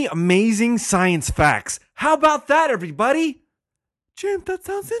 20 amazing science facts. How about that, everybody? Jim, that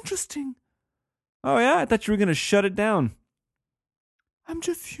sounds interesting. Oh yeah, I thought you were gonna shut it down. I'm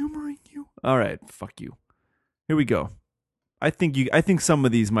just humoring you. All right, fuck you. Here we go. I think some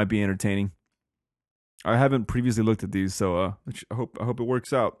of these might be entertaining. I haven't previously looked at these, so I hope it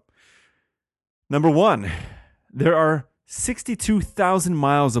works out. Number 1, there are 62,000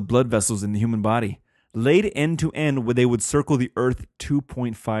 miles of blood vessels in the human body. Laid end to end, where they would circle the earth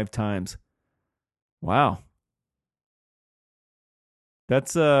 2.5 times. Wow.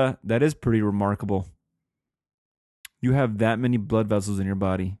 That is pretty remarkable. You have that many blood vessels in your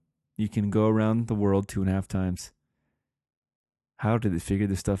body. You can go around the world 2.5 times. How did they figure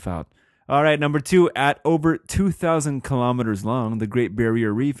this stuff out? All right, number 2, at over 2,000 kilometers long, the Great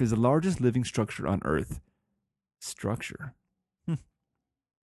Barrier Reef is the largest living structure on Earth. Structure.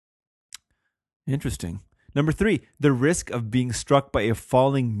 Interesting. Number 3, the risk of being struck by a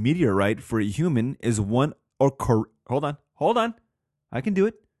falling meteorite for a human is one hold on. I can do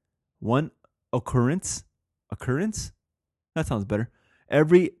it. One occurrence. Occurrence? That sounds better.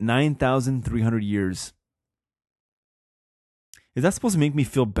 Every 9,300 years. Is that supposed to make me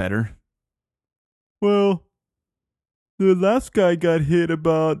feel better? Well, the last guy got hit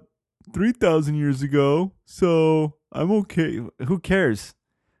about 3,000 years ago, so I'm okay. Who cares?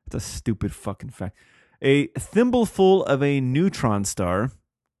 That's a stupid fucking fact. A thimbleful of a neutron star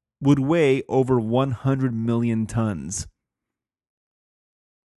would weigh over 100 million tons.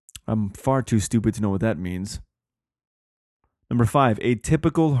 I'm far too stupid to know what that means. Number 5, a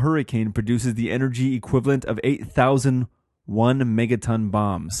typical hurricane produces the energy equivalent of 8,001 megaton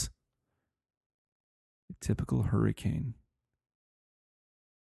bombs. A typical hurricane.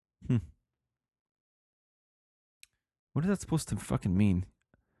 What is that supposed to fucking mean?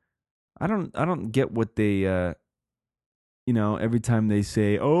 I don't get what they every time they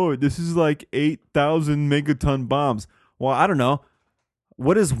say, "Oh, this is like 8,000 megaton bombs." Well, I don't know.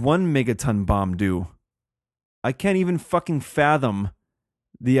 What does 1 megaton bomb do? I can't even fucking fathom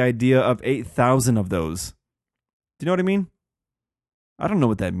the idea of 8,000 of those. Do you know what I mean? I don't know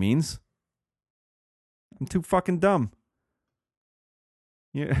what that means. I'm too fucking dumb.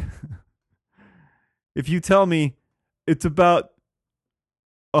 Yeah. If you tell me it's about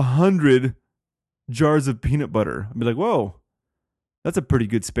 100 jars of peanut butter, I'd be like, "Whoa, that's a pretty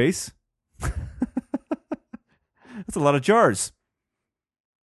good space." That's a lot of jars.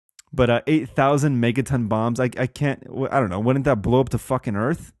 But 8,000 megaton bombs, I can't, I don't know. Wouldn't that blow up the fucking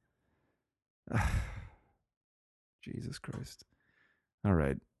Earth? Jesus Christ. All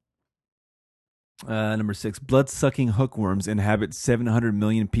right. Number 6, blood-sucking hookworms inhabit 700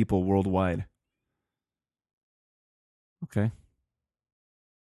 million people worldwide. Okay.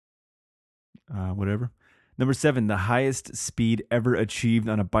 Whatever. Number 7, the highest speed ever achieved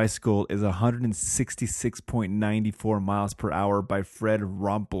on a bicycle is 166.94 miles per hour by Fred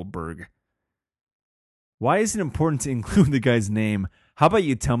Rumpelberg. Why is it important to include the guy's name? How about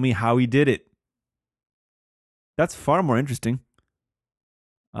you tell me how he did it? That's far more interesting.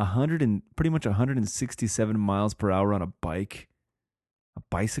 Pretty much 167 miles per hour on a bike. A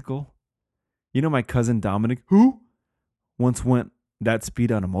bicycle? You know my cousin Dominic, who once went that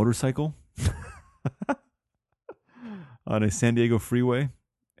speed on a motorcycle? On a San Diego freeway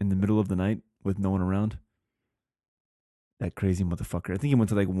in the middle of the night with no one around. That crazy motherfucker. I think he went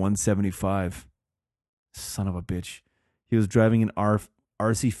to like 175. Son of a bitch. He was driving an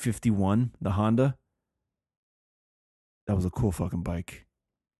RC51, the Honda. That was a cool fucking bike.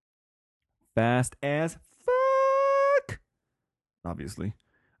 Fast as fuck. Obviously.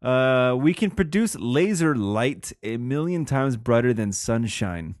 We can produce laser light 1,000,000 times brighter than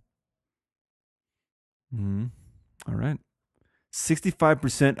sunshine. All right.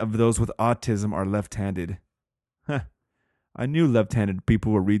 65% of those with autism are left-handed. Huh. I knew left-handed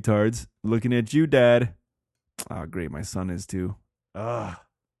people were retards. Looking at you, Dad. Oh, great. My son is too. Ugh.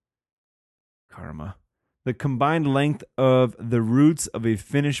 Karma. The combined length of the roots of a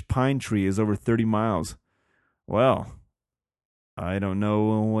Finnish pine tree is over 30 miles. Well, I don't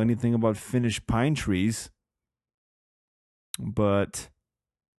know anything about Finnish pine trees, but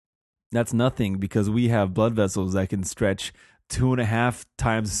That's nothing because we have blood vessels that can stretch 2.5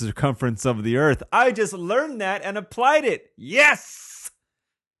 times the circumference of the earth. I just learned that and applied it. Yes!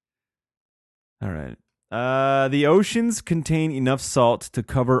 All right. The oceans contain enough salt to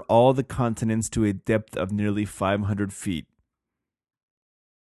cover all the continents to a depth of nearly 500 feet.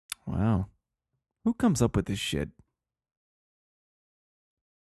 Wow. Who comes up with this shit?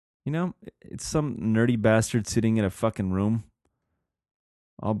 You know, it's some nerdy bastard sitting in a fucking room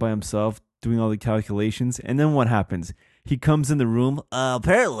all by himself doing all the calculations. And then what happens? He comes in the room.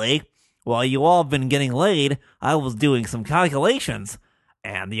 Apparently, while you all have been getting laid, I was doing some calculations,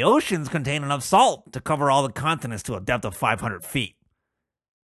 and the oceans contain enough salt to cover all the continents to a depth of 500 feet.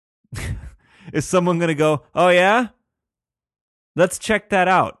 Is someone going to go, oh, yeah? Let's check that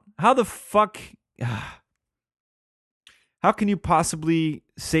out. How the fuck? How can you possibly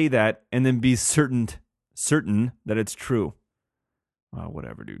say that and then be certain that it's true?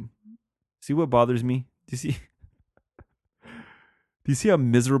 Whatever, dude. See what bothers me? Do you see how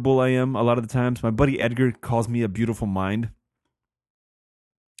miserable I am a lot of the times? My buddy Edgar calls me a beautiful mind.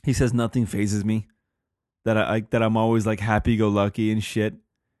 He says nothing phases me. That I'm always like happy-go-lucky and shit.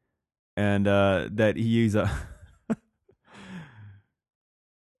 And that he's a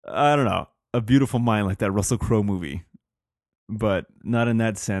I don't know, a beautiful mind like that Russell Crowe movie. But not in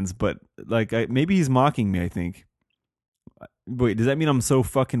that sense, but like maybe he's mocking me, I think. Wait, does that mean I'm so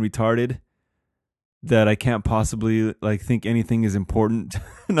fucking retarded that I can't possibly like think anything is important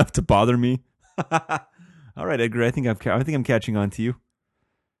enough to bother me? All right, Edgar, I think I'm catching on to you.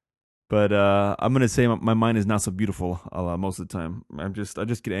 But I'm gonna say my mind is not so beautiful most of the time. I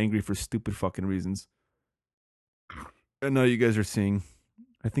just get angry for stupid fucking reasons. I know you guys are seeing.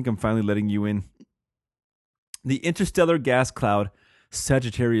 I think I'm finally letting you in. The interstellar gas cloud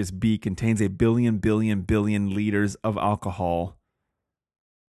Sagittarius B contains a billion liters of alcohol.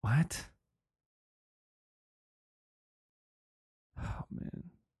 What? Oh,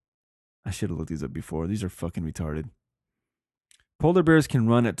 man. I should have looked these up before. These are fucking retarded. Polar bears can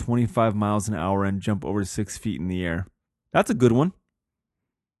run at 25 miles an hour and jump over 6 feet in the air. That's a good one.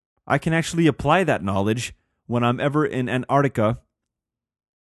 I can actually apply that knowledge when I'm ever in Antarctica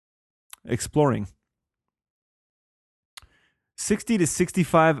exploring. 60 to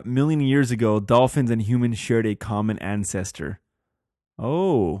 65 million years ago, dolphins and humans shared a common ancestor.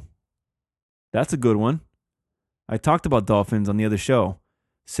 Oh, that's a good one. I talked about dolphins on the other show,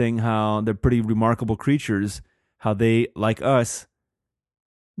 saying how they're pretty remarkable creatures, how they, like us,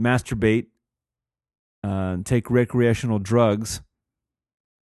 masturbate, take recreational drugs,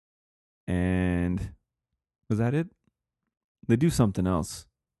 and was that it? They do something else.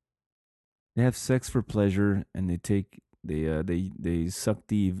 They have sex for pleasure, and they suck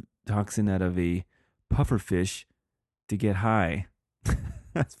the toxin out of a pufferfish to get high.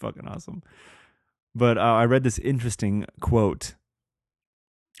 That's fucking awesome. But I read this interesting quote.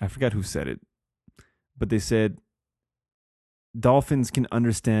 I forgot who said it, but they said dolphins can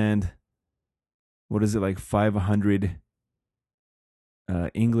understand, what is it, like 500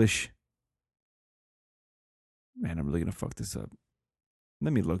 English. Man, I'm really going to fuck this up.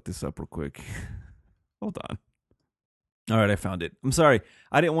 Let me look this up real quick. Hold on. All right, I found it. I'm sorry.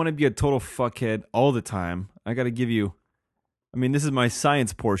 I didn't want to be a total fuckhead all the time. I got to give you... I mean, this is my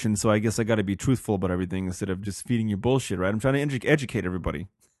science portion, so I guess I got to be truthful about everything instead of just feeding you bullshit, right? I'm trying to educate everybody.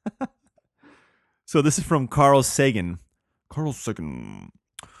 So this is from Carl Sagan. Carl Sagan.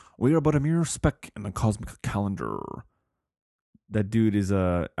 We are but a mere speck in the cosmic calendar. That dude is...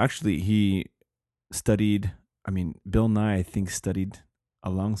 actually, he studied... I mean, Bill Nye, I think, studied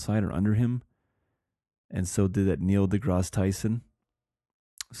alongside or under him. And so did that Neil deGrasse Tyson.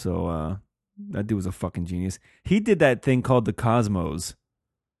 So that dude was a fucking genius. He did that thing called the Cosmos.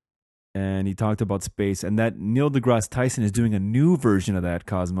 And he talked about space. And that Neil deGrasse Tyson is doing a new version of that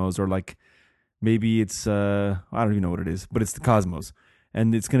Cosmos. Or like maybe it's, I don't even know what it is. But it's the Cosmos.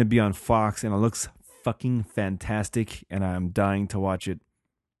 And it's going to be on Fox. And it looks fucking fantastic. And I'm dying to watch it.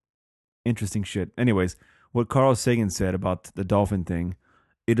 Interesting shit. Anyways, what Carl Sagan said about the dolphin thing.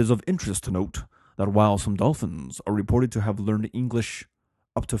 It is of interest to note that while some dolphins are reported to have learned English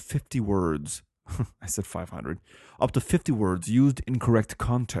up to 50 words, I said 500, up to 50 words used in correct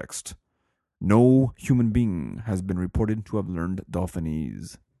context, no human being has been reported to have learned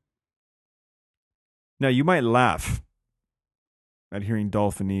Dolphinese. Now, you might laugh at hearing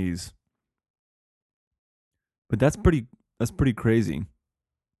Dolphinese, but that's pretty crazy.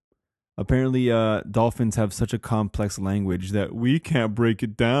 Apparently, dolphins have such a complex language that we can't break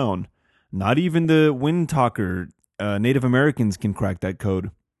it down. Not even the wind talker Native Americans can crack that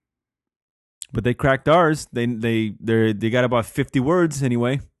code. But they cracked ours. They got about 50 words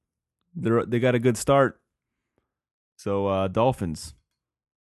anyway. They got a good start. So dolphins.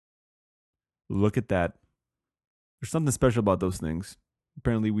 Look at that. There's something special about those things.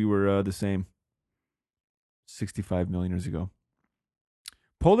 Apparently, we were the same 65 million years ago.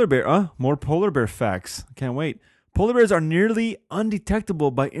 Polar bear, more polar bear facts. I can't wait. Polar bears are nearly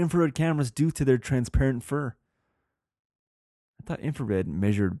undetectable by infrared cameras due to their transparent fur. I thought infrared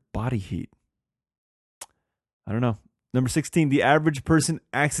measured body heat. I don't know. Number 16, the average person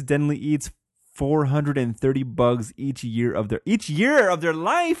accidentally eats 430 bugs each year of their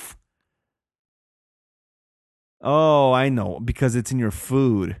life. Oh, I know, because it's in your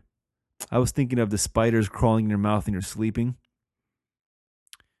food. I was thinking of the spiders crawling in your mouth and you're sleeping.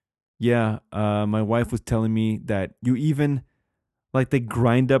 Yeah, my wife was telling me that you even, like, they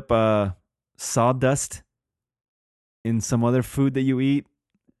grind up sawdust in some other food that you eat.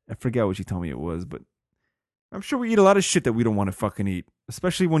 I forget what she told me it was, but I'm sure we eat a lot of shit that we don't want to fucking eat,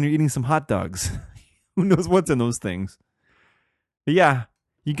 especially when you're eating some hot dogs. Who knows what's in those things? But yeah,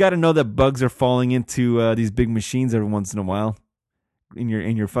 you got to know that bugs are falling into these big machines every once in a while in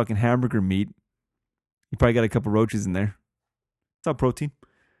your fucking hamburger meat. You probably got a couple roaches in there. It's all protein.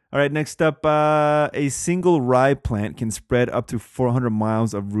 All right, next up, a single rye plant can spread up to 400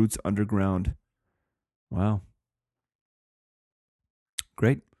 miles of roots underground. Wow.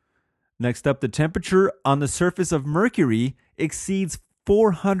 Great. Next up, the temperature on the surface of Mercury exceeds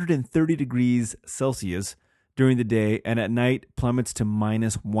 430 degrees Celsius during the day, and at night plummets to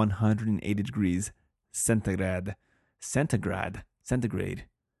minus 180 degrees centigrade. Centigrade.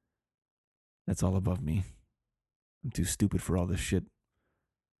 That's all above me. I'm too stupid for all this shit.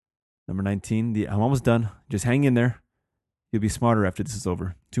 Number 19, I'm almost done. Just hang in there. You'll be smarter after this is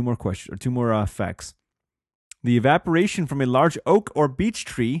over. Two more facts. The evaporation from a large oak or beech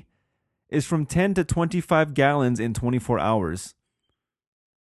tree is from 10 to 25 gallons in 24 hours.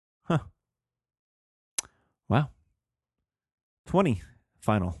 Huh. Wow. 20.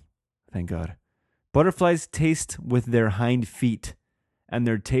 Final. Thank God. Butterflies taste with their hind feet, and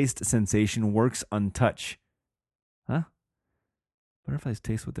their taste sensation works on touch. Huh? Butterflies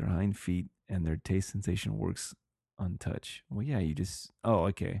taste with their hind feet, and their taste sensation works on touch. Well, yeah, you just... Oh,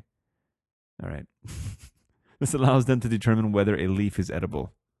 okay. All right. This allows them to determine whether a leaf is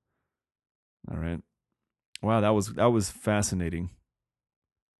edible. All right. Wow, that was fascinating.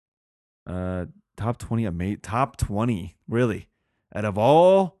 Top 20, top 20, really. Out of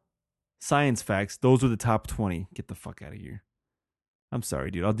all science facts, those were the top 20. Get the fuck out of here. I'm sorry,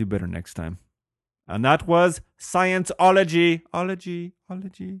 dude. I'll do better next time. And that was Science-ology. Ology.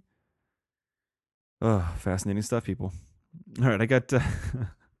 Oh, fascinating stuff, people. All right,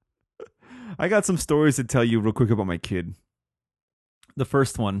 I got some stories to tell you real quick about my kid. The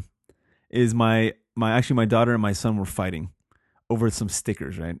first one is my daughter and my son were fighting over some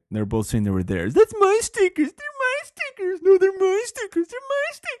stickers, right? They're both saying they were theirs. That's my stickers. They're my stickers. No, they're my stickers. They're my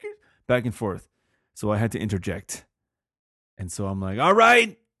stickers. Back and forth. So I had to interject. And so I'm like, all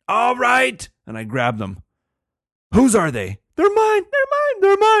right. And I grabbed them. Whose are they? They're mine.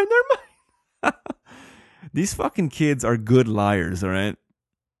 They're mine. These fucking kids are good liars, all right?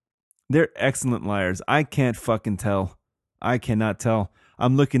 They're excellent liars. I can't fucking tell. I cannot tell.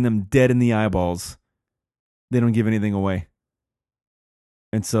 I'm looking them dead in the eyeballs. They don't give anything away.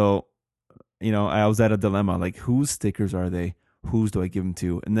 And so, I was at a dilemma. Like, whose stickers are they? Whose do I give them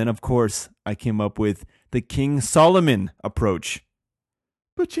to? And then, of course, I came up with the King Solomon approach.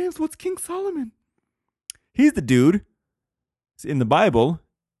 But James, what's King Solomon? He's the dude in the Bible,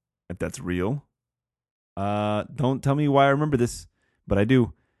 if that's real. Don't tell me why I remember this, but I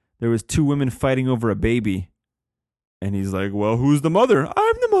do. There was two women fighting over a baby. And he's like, well, who's the mother?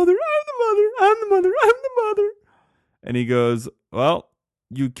 I'm the mother. And he goes, well,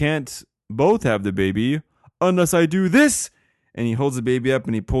 you can't both have the baby unless I do this. And he holds the baby up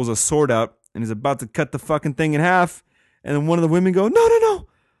and he pulls a sword out and is about to cut the fucking thing in half. And then one of the women go,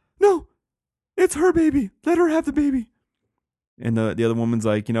 no, it's her baby. Let her have the baby. And the other woman's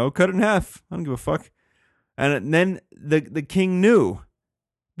like, cut it in half. I don't give a fuck. And then the king knew,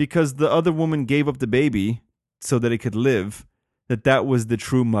 because the other woman gave up the baby so that it could live, that was the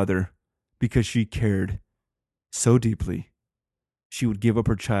true mother, because she cared so deeply. She would give up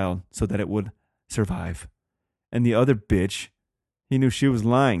her child so that it would survive. And the other bitch, he knew she was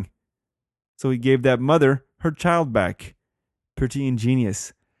lying. So he gave that mother her child back. Pretty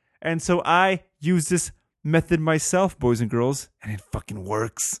ingenious. And so I use this method myself, boys and girls, and it fucking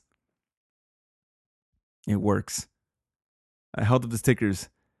works. It works. I held up the stickers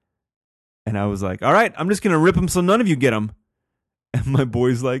and I was like, all right, I'm just going to rip them so none of you get them. And my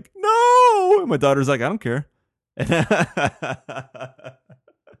boy's like, no. And my daughter's like, I don't care.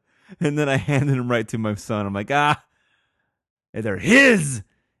 And then I handed them right to my son. I'm like, they're his.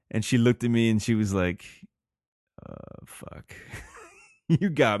 And she looked at me and she was like, fuck. You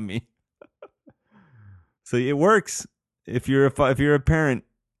got me. So it works. If you're a parent,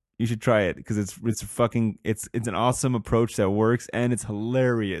 you should try it because it's an awesome approach that works and it's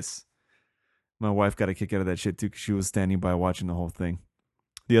hilarious. My wife got a kick out of that shit too because she was standing by watching the whole thing.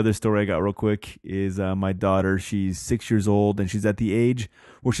 The other story I got real quick is my daughter. She's 6 years old and she's at the age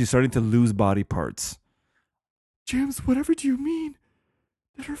where she's starting to lose body parts. James, whatever do you mean?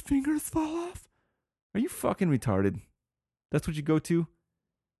 Did her fingers fall off? Are you fucking retarded? That's what you go to?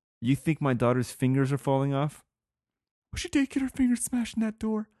 You think my daughter's fingers are falling off? Well, she did get her fingers smashed in that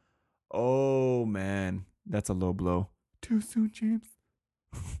door. Oh, man. That's a low blow. Too soon, James.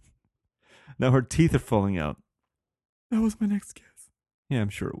 Now her teeth are falling out. That was my next guess. Yeah, I'm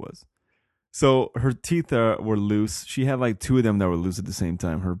sure it was. So her teeth were loose. She had like two of them that were loose at the same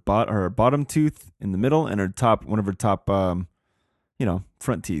time. Her bottom tooth in the middle and one of her top,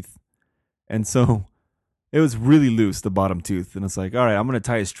 front teeth. And so it was really loose, the bottom tooth. And it's like, all right, I'm going to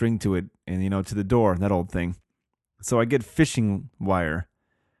tie a string to it and, to the door, that old thing. So I get fishing wire.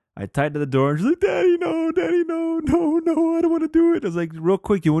 I tied to the door. And she's like, Daddy, no, I don't want to do it. I was like, real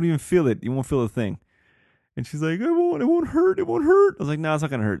quick, you won't even feel it. You won't feel a thing. And she's like, it won't hurt. I was like, no, it's not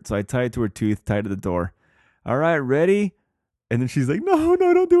going to hurt. So I tied it to her tooth, tied it to the door. All right, ready? And then she's like, no,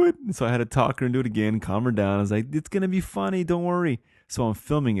 don't do it. And so I had to talk her and do it again, calm her down. I was like, it's going to be funny. Don't worry. So I'm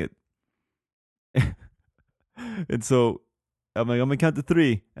filming it. And so I'm like, I'm going to count to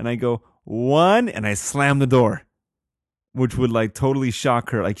 3. And I go, 1, and I slam the door, which would like totally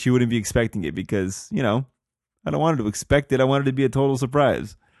shock her. Like she wouldn't be expecting it because, I don't want her to expect it. I wanted it to be a total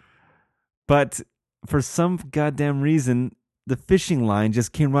surprise. But for some goddamn reason, the fishing line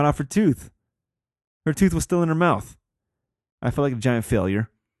just came right off her tooth. Her tooth was still in her mouth. I felt like a giant failure.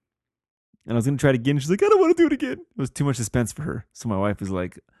 And I was going to try it again. She's like, I don't want to do it again. It was too much suspense for her. So my wife was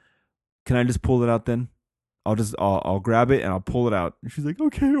like, can I just pull it out then? I'll grab it and I'll pull it out. And she's like,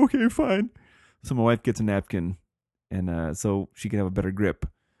 okay, fine. So my wife gets a napkin and so she can have a better grip.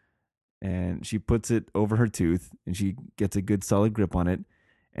 And she puts it over her tooth and she gets a good solid grip on it.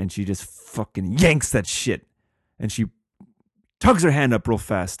 And she just fucking yanks that shit. And she tugs her hand up real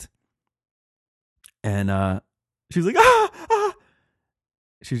fast. And she's like, ah.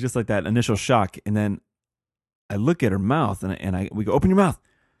 She's just like that initial shock. And then I look at her mouth and we go, open your mouth.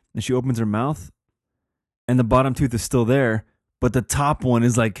 And she opens her mouth. And the bottom tooth is still there. But the top one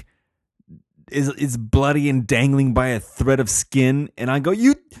is like, is bloody and dangling by a thread of skin. And I go,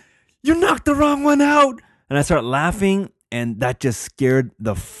 you knocked the wrong one out. And I start laughing. And that just scared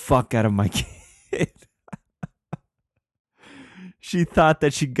the fuck out of my kid. She thought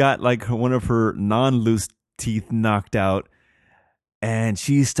that she got like one of her non-loose teeth knocked out. And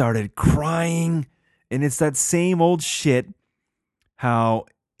she started crying. And it's that same old shit. How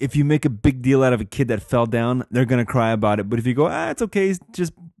if you make a big deal out of a kid that fell down, they're going to cry about it. But if you go, it's okay,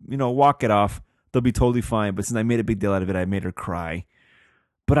 just, walk it off, they'll be totally fine. But since I made a big deal out of it, I made her cry.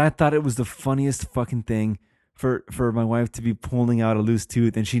 But I thought it was the funniest fucking thing for my wife to be pulling out a loose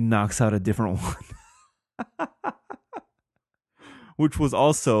tooth and she knocks out a different one. Which was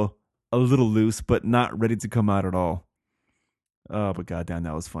also a little loose, but not ready to come out at all. Oh, but goddamn,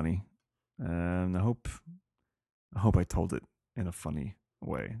 that was funny. And I hope I told it in a funny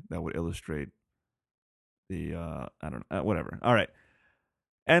way that would illustrate the whatever. All right.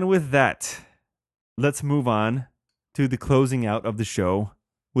 And with that, let's move on to the closing out of the show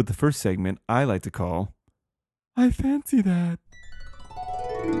with the first segment I like to call I Fancy That.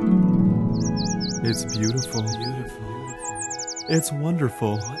 It's beautiful. It's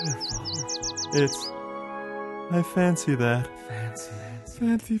wonderful. It's I fancy that.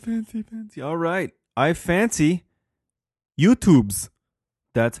 Fancy. All right. I fancy YouTubes.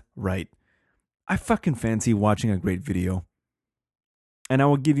 That's right. I fucking fancy watching a great video. And I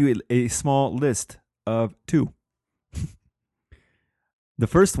will give you a small list of 2. The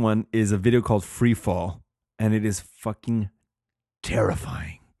first one is a video called Free Fall. And it is fucking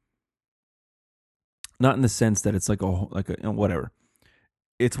terrifying. Not in the sense that it's like whatever.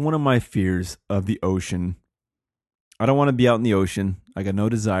 It's one of my fears of the ocean. I don't want to be out in the ocean. I got no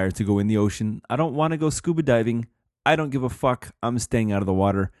desire to go in the ocean. I don't want to go scuba diving. I don't give a fuck. I'm staying out of the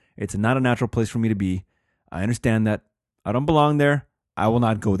water. It's not a natural place for me to be. I understand that. I don't belong there. I will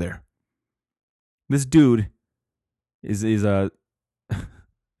not go there. This dude is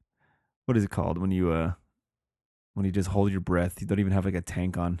what is it called when you just hold your breath? You don't even have like a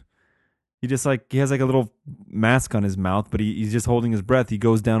tank on. He has like a little mask on his mouth, but he's just holding his breath. He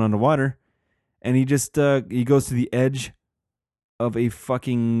goes down underwater, and he goes to the edge of a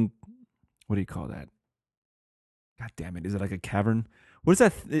fucking what do you call that? God damn it. Is it like a cavern? What is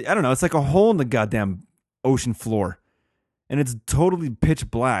that? I don't know. It's like a hole in the goddamn ocean floor. And it's totally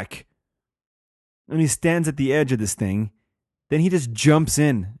pitch black. And he stands at the edge of this thing. Then he just jumps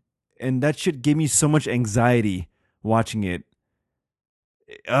in. And that shit gave me so much anxiety watching it.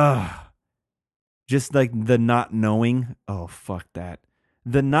 Ugh. Just like the not knowing. Oh, fuck that.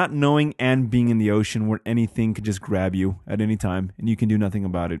 The not knowing and being in the ocean where anything could just grab you at any time. And you can do nothing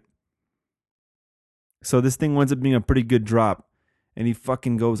about it. So this thing winds up being a pretty good drop. And he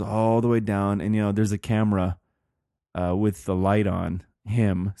fucking goes all the way down. And, there's a camera with the light on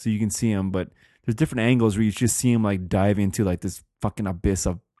him. So you can see him. But there's different angles where you just see him like dive into like this fucking abyss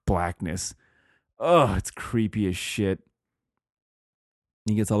of blackness. Oh, it's creepy as shit.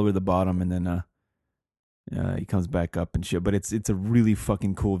 He gets all the way to the bottom and then he comes back up and shit. But it's a really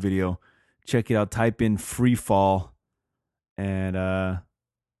fucking cool video. Check it out. Type in free fall. And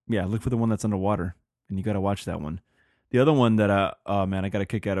look for the one that's underwater. And you got to watch that one. The other one that, I got a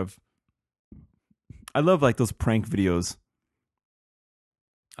kick out of. I love like those prank videos.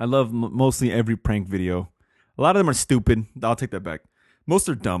 I love mostly every prank video. A lot of them are stupid. I'll take that back. Most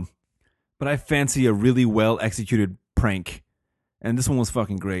are dumb. But I fancy a really well executed prank. And this one was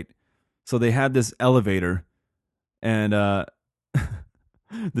fucking great. So they had this elevator. And the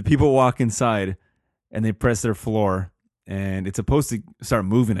people walk inside. And they press their floor. And it's supposed to start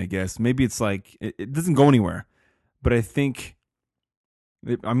moving, I guess. Maybe it's like, it doesn't go anywhere. But I think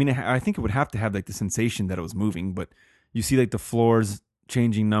it would have to have like the sensation that it was moving. But you see like the floors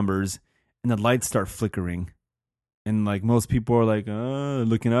changing numbers and the lights start flickering. And like most people are like,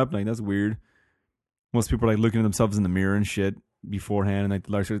 looking up, like that's weird. Most people are like looking at themselves in the mirror and shit beforehand. And like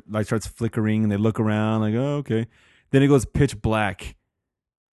the light starts flickering and they look around like, oh, okay. Then it goes pitch black.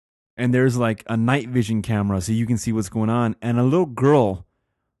 And there's like a night vision camera so you can see what's going on. And a little girl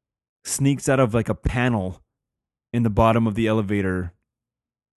sneaks out of like a panel in the bottom of the elevator.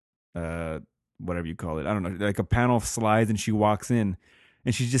 Whatever you call it. I don't know. Like a panel slides and she walks in.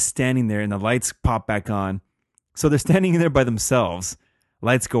 And she's just standing there and the lights pop back on. So they're standing there by themselves.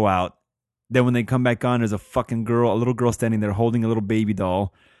 Lights go out. Then when they come back on, there's a little girl standing there holding a little baby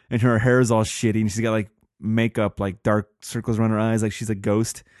doll. And her hair is all shitty. And she's got like makeup, like dark circles around her eyes. Like she's a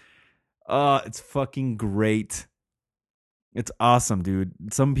ghost. It's fucking great. It's awesome, dude.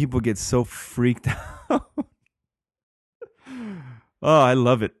 Some people get so freaked out. Oh, I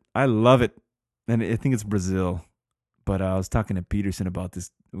love it. I love it. And I think it's Brazil. But I was talking to Peterson about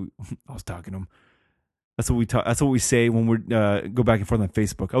this. I was talking to him. That's what we talk. That's what we say when we go back and forth on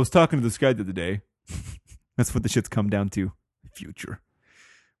Facebook. I was talking to this guy the other day. That's what the shit's come down to. Future.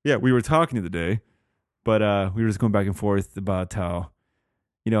 Yeah, we were talking the other day. But we were just going back and forth about how,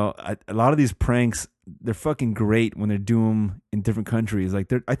 a lot of these pranks, they're fucking great when they do them in different countries.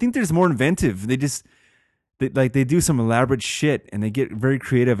 Like I think they're just more inventive. They do some elaborate shit and they get very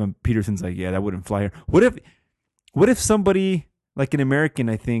creative. And Peterson's like, yeah, that wouldn't fly here. What if somebody like an American,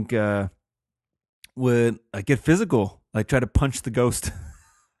 I think, would get physical, like try to punch the ghost?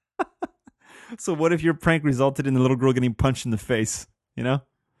 So what if your prank resulted in the little girl getting punched in the face?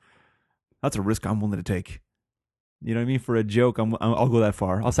 That's a risk I'm willing to take. You know what I mean? For a joke, I'll go that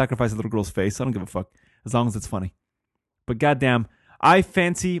far. I'll sacrifice a little girl's face. I don't give a fuck as long as it's funny. But goddamn, I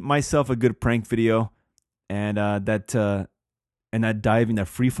fancy myself a good prank video, and that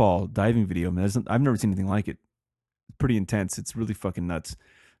free fall diving video. Man, I've never seen anything like it. It's pretty intense. It's really fucking nuts.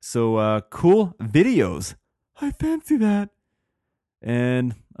 So cool videos. I fancy that.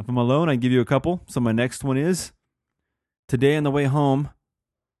 And if I'm alone, I give you a couple. So my next one is today on the way home.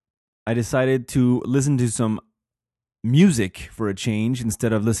 I decided to listen to some music for a change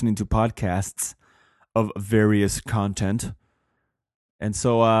instead of listening to podcasts of various content. And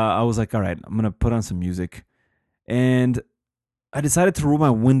so I was like, all right, I'm going to put on some music. And I decided to roll my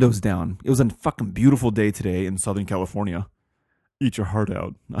windows down. It was a fucking beautiful day today in Southern California. Eat your heart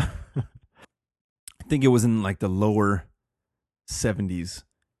out. I think it was in like the lower 70s.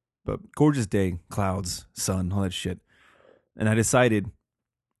 But gorgeous day, clouds, sun, all that shit. And I decided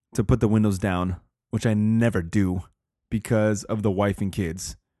to put the windows down, which I never do because of the wife and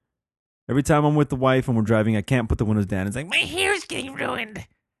kids. Every time I'm with the wife and we're driving, I can't put the windows down. It's like, My hair's getting ruined.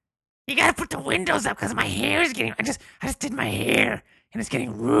 You gotta put the windows up because my hair's getting. I just did my hair and it's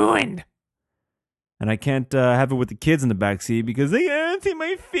getting ruined. and I can't have it with the kids in the backseat because they can't see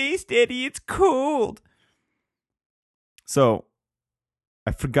my face, Daddy. It's cold. So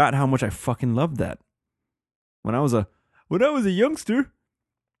I forgot how much I fucking loved that. When I was a youngster,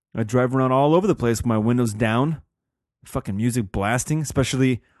 I'd drive around all over the place with my windows down, fucking music blasting,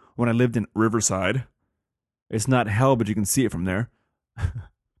 especially when I lived in Riverside. It's not hell, but you can see it from there.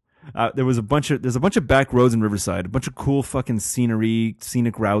 There's a bunch of back roads in Riverside, a bunch of cool fucking scenery,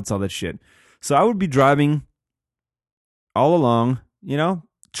 scenic routes, all that shit. So I would be driving all along,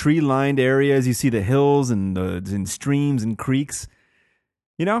 tree-lined areas. You see the hills and streams and creeks,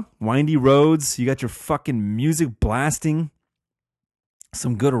 windy roads. You got your fucking music blasting.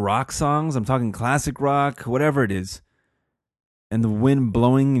 Some good rock songs. I'm talking classic rock, whatever it is. And the wind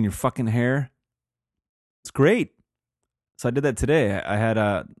blowing in your fucking hair. It's great. So I did that today. I had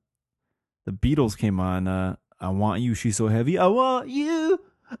the Beatles came on. I Want You, She's So Heavy. I want you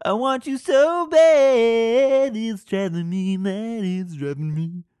so bad. It's driving me mad. It's driving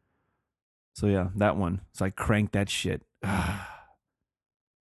me. So yeah, that one. So I cranked that shit.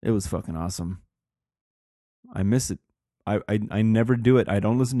 It was fucking awesome. I miss it. I never do it. I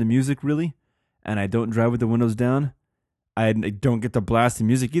don't listen to music really, and I don't drive with the windows down. I don't get to blast the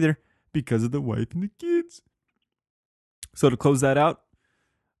music either because of the wife and the kids. So to close that out,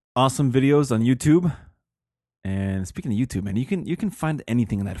 awesome videos on YouTube. And speaking of YouTube, man, you can find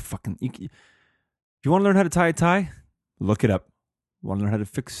anything in that fucking. If you want to learn how to tie a tie, look it up. Want to learn how to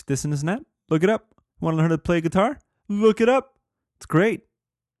fix this and this and that? Look it up. Want to learn how to play a guitar? Look it up. It's great.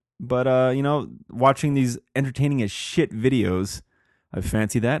 But watching these entertaining as shit videos, I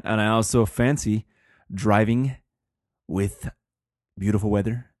fancy that, and I also fancy driving with beautiful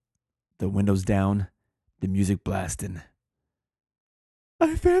weather, the windows down, the music blasting.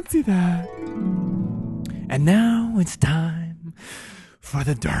 I fancy that. And now it's time for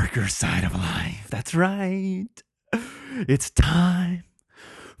the darker side of life. That's right. It's time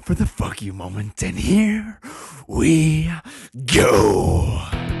for the fuck you moment. And here we go.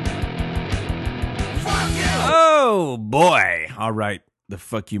 Fuck you! Oh, boy. All right. The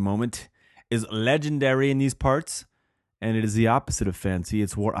fuck you moment is legendary in these parts. And it is the opposite of fancy.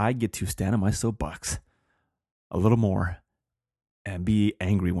 It's where I get to stand on my soapbox a little more and be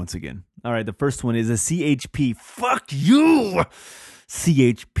angry once again. All right, the first one is a CHP. Fuck you!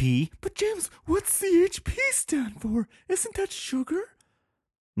 CHP. But James, what's CHP stand for? Isn't that sugar?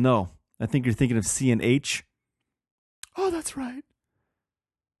 No, I think you're thinking of C and H. Oh, that's right.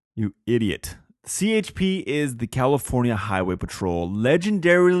 You idiot. CHP is the California Highway Patrol,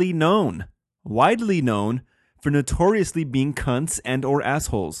 legendarily known, widely known, for notoriously being cunts and or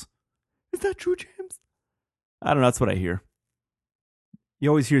assholes. Is that true, James? I don't know, that's what I hear. You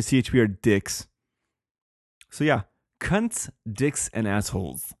always hear CHP are dicks. So yeah, cunts, dicks, and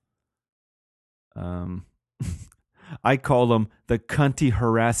assholes. I call them the cunty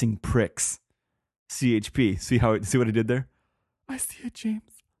harassing pricks. CHP. See what I did there? I see it, James.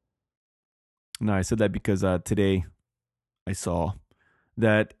 No, I said that because today I saw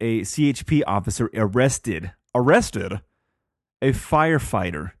that a CHP officer arrested a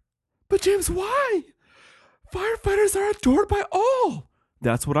firefighter. But James, why? Firefighters are adored by all.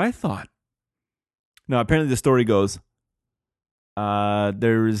 That's what I thought. Now, apparently the story goes,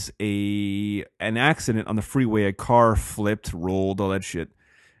 there's an accident on the freeway. A car flipped, rolled, all that shit.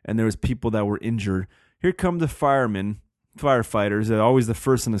 And there was people that were injured. Here come the firefighters. They're always the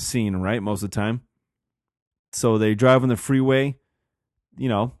first on the scene, right? Most of the time. So they drive on the freeway.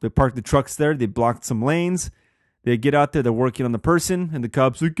 They park the trucks there. They blocked some lanes. They get out there. They're working on the person. And the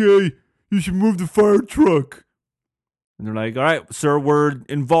cop's like, hey, you should move the fire truck. And they're like, all right, sir, we're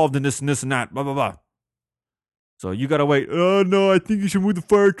involved in this and this and that, blah, blah, blah. So you got to wait. Oh, no, I think you should move the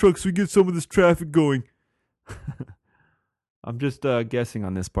fire truck so we get some of this traffic going. I'm just guessing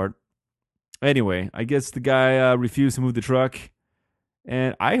on this part. Anyway, I guess the guy refused to move the truck.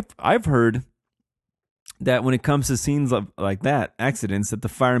 And I've heard that when it comes to scenes like that, accidents, that the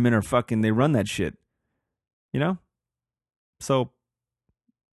firemen are they run that shit. So,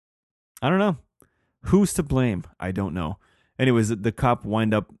 I don't know. Who's to blame? I don't know. Anyways, the cop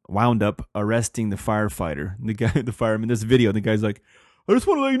wound up arresting the firefighter. The fireman, this video, the guy's like, I just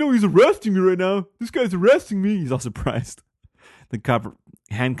want to let you know he's arresting me right now. This guy's arresting me. He's all surprised. The cop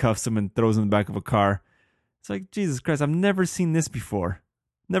handcuffs him and throws him in the back of a car. It's like, Jesus Christ, I've never seen this before.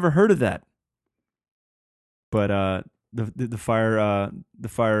 Never heard of that. But the fire, what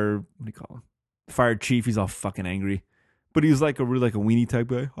do you call him? Fire chief, he's all fucking angry. But he's like a weenie type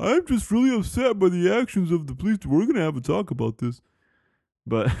guy. I'm just really upset by the actions of the police. We're going to have a talk about this.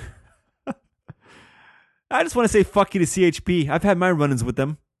 But I just want to say fuck you to CHP. I've had my run-ins with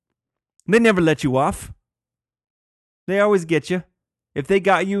them. They never let you off. They always get you. If they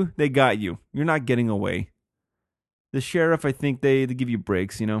got you, they got you. You're not getting away. The sheriff, I think they give you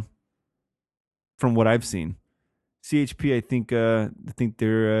breaks, from what I've seen. CHP, I think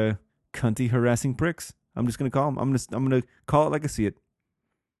they're cunty harassing pricks. I'm just gonna call them. I'm gonna call it like I see it.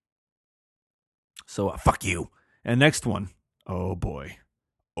 So fuck you. And next one. Oh boy.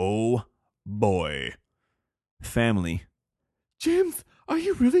 Oh boy. Family. James, are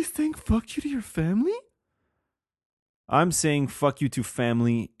you really saying fuck you to your family? I'm saying fuck you to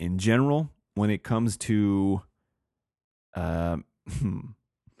family in general when it comes to uh,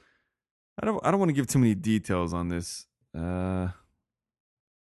 I don't want to give too many details on this. So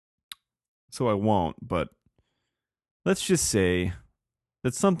I won't, but let's just say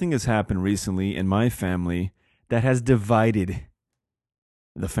that something has happened recently in my family that has divided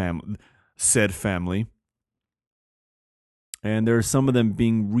the said family. And there are some of them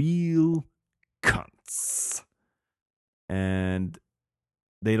being real cunts. And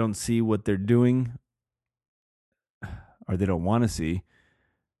they don't see what they're doing, or they don't want to see.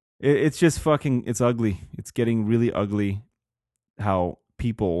 It's just fucking, it's ugly. It's getting really ugly how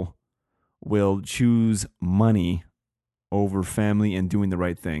people will choose money over family and doing the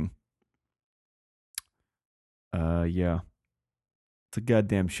right thing. Yeah. It's a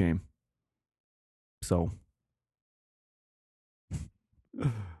goddamn shame. So.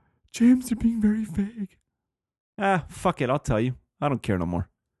 James, you're being very vague. Fuck it. I'll tell you. I don't care no more.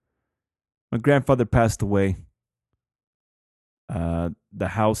 My grandfather passed away. The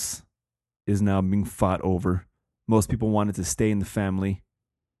house is now being fought over. Most people wanted to stay in the family,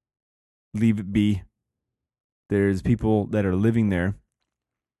 leave it be. There's people that are living there.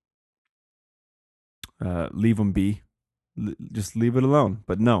 Leave them be. Just leave it alone.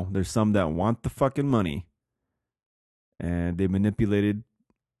 But no, there's some that want the fucking money. And they manipulated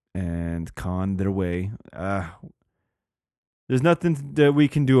and conned their way. There's nothing that we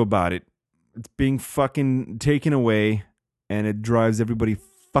can do about it. It's being fucking taken away, and it drives everybody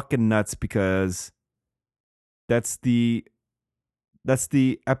fucking nuts because that's the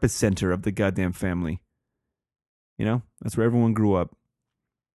epicenter of the goddamn family. You know? That's where everyone grew up.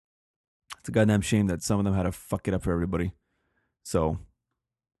 It's a goddamn shame that some of them had to fuck it up for everybody. So,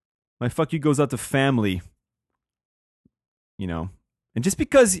 my fuck you goes out to family. You know? And just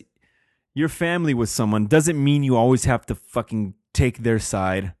because you're family with someone doesn't mean you always have to fucking take their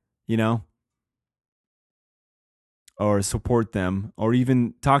side, you know? Or support them, or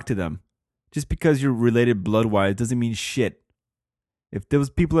even talk to them. Just because you're related blood-wise doesn't mean shit. If those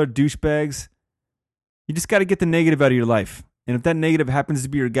people are douchebags, you just got to get the negative out of your life. And if that negative happens to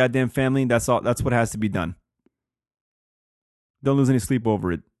be your goddamn family, that's all. That's what has to be done. Don't lose any sleep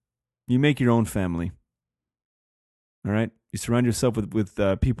over it. You make your own family. All right? You surround yourself with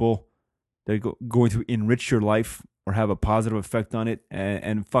people that are going to enrich your life or have a positive effect on it,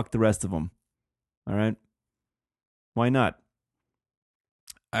 and fuck the rest of them. All right? Why not?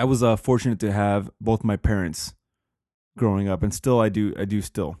 I was fortunate to have both my parents growing up, and still I do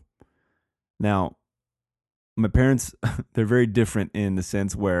still. Now, my parents, they're very different in the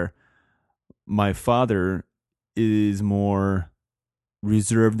sense where my father is more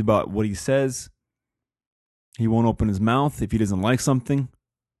reserved about what he says. He won't open his mouth if he doesn't like something.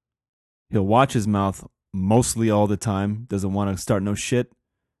 He'll watch his mouth mostly all the time. Doesn't want to start no shit.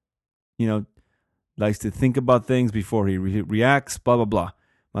 You know, likes to think about things before he reacts, blah, blah, blah.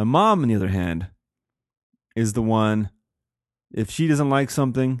 My mom, on the other hand, is the one, if she doesn't like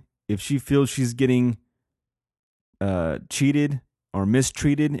something, if she feels she's getting cheated or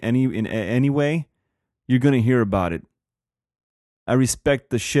mistreated in any way, you're going to hear about it. I respect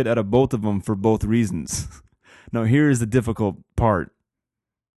the shit out of both of them for both reasons. Now, here is the difficult part.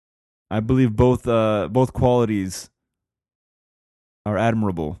 I believe both qualities are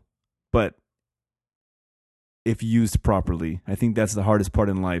admirable, but if used properly, I think that's the hardest part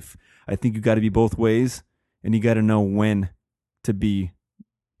in life. I think you got to be both ways, and you got to know when to be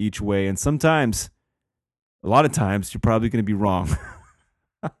each way. And sometimes, a lot of times, you're probably going to be wrong.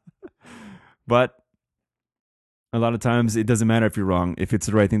 But a lot of times, it doesn't matter if you're wrong. If it's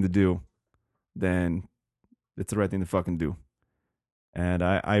the right thing to do, then it's the right thing to fucking do. And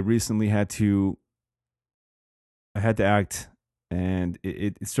I recently had to act, and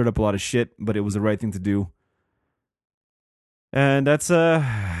it stirred up a lot of shit, but it was the right thing to do. And that's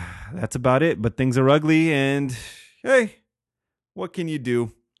about it. But things are ugly, and hey, what can you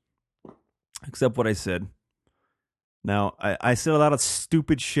do? Except what I said. Now, I said a lot of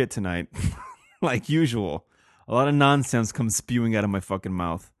stupid shit tonight, like usual. A lot of nonsense comes spewing out of my fucking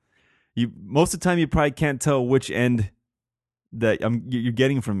mouth. Most of the time, you probably can't tell which end that you're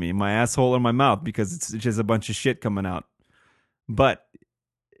getting from me, my asshole or my mouth, because it's just a bunch of shit coming out. But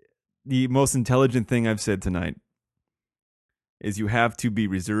the most intelligent thing I've said tonight is you have to be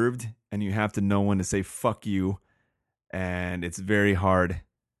reserved, and you have to know when to say fuck you, and it's very hard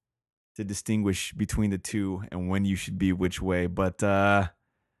to distinguish between the two and when you should be which way. But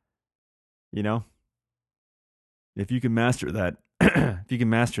you know, if you can master that, if you can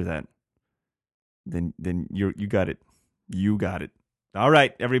master that, then you got it. You got it. All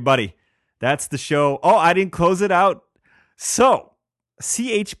right, everybody. That's the show. Oh, I didn't close it out. So,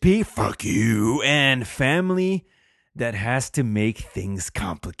 CHP, fuck you, and family that has to make things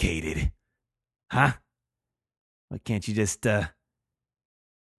complicated. Huh? Why can't you just take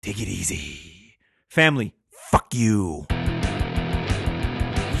it easy? Family, fuck you.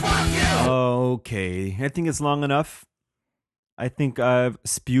 Fuck you. Okay, I think it's long enough. I think I've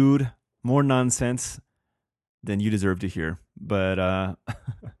spewed more nonsense than you deserve to hear. But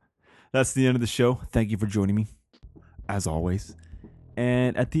that's the end of the show. Thank you for joining me, as always.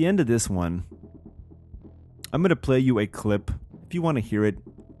 And at the end of this one, I'm going to play you a clip. If you want to hear it,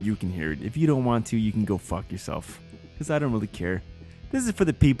 you can hear it. If you don't want to, you can go fuck yourself. Because I don't really care. This is for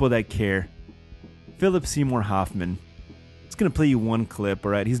the people that care. Philip Seymour Hoffman. It's going to play you one clip,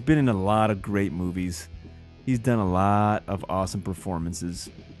 all right? He's been in a lot of great movies. He's done a lot of awesome performances.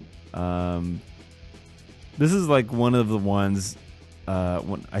 This is like one of the ones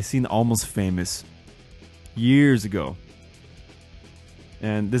when I seen Almost Famous years ago.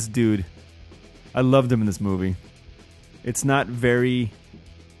 And this dude, I loved him in this movie. It's not very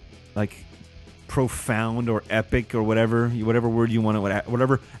like profound or epic or whatever word you want to,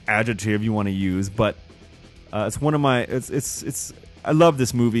 whatever adjective you want to use, but it's one of my it's I love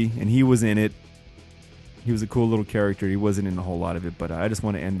this movie, and he was in it. He was a cool little character. He wasn't in a whole lot of it, but I just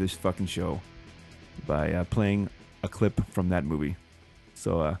want to end this fucking show by playing a clip from that movie.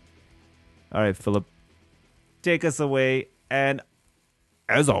 So, all right, Philip, take us away, and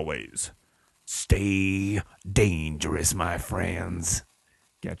as always, stay dangerous, my friends.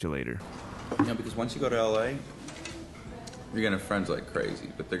 Catch you later. You know, because once you go to LA, you're gonna have friends like crazy,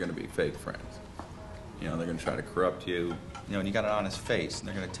 but they're gonna be fake friends. You know, they're gonna try to corrupt you. You know, and you got an honest face, and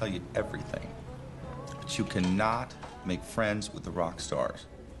they're gonna tell you everything. But you cannot make friends with the rock stars.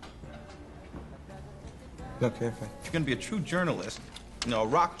 Look, if you're gonna be a true journalist, you know, a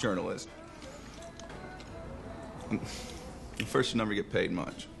rock journalist, first you never get paid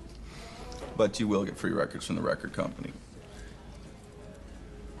much, but you will get free records from the record company.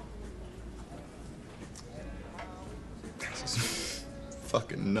 There's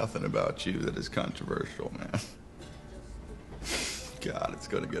fucking nothing about you that is controversial, man. God, it's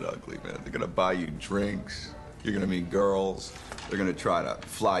gonna get ugly, man. They're gonna buy you drinks. You're gonna meet girls. They're gonna try to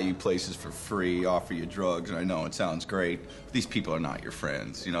fly you places for free, offer you drugs, and I know it sounds great, but these people are not your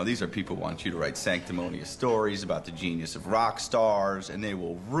friends. You know, these are people who want you to write sanctimonious stories about the genius of rock stars, and they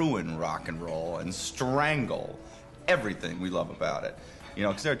will ruin rock and roll and strangle everything we love about it. You know,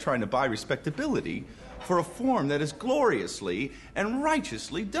 because they're trying to buy respectability for a form that is gloriously and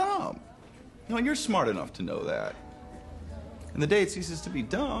righteously dumb. You know, and you're smart enough to know that. And the day it ceases to be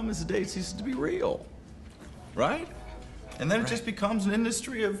dumb is the day it ceases to be real. Right? And then it just becomes an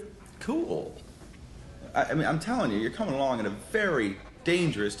industry of cool. I mean, I'm telling you, you're coming along at a very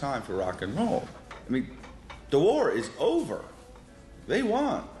dangerous time for rock and roll. I mean, the war is over. They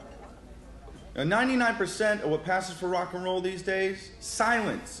won. 99% of what passes for rock and roll these days,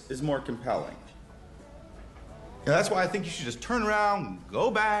 silence is more compelling. You know, that's why I think you should just turn around,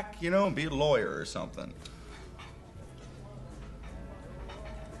 go back, you know, and be a lawyer or something.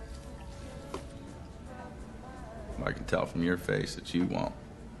 I can tell from your face that you won't.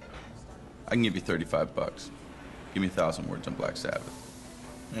 I can give you $35. Give me 1,000 words on Black Sabbath.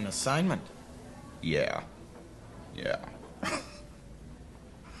 An assignment? Yeah. Yeah.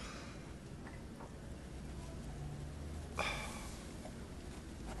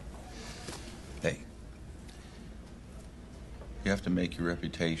 Hey. You have to make your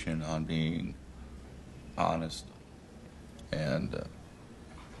reputation on being honest and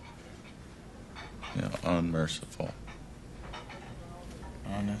you know, unmerciful.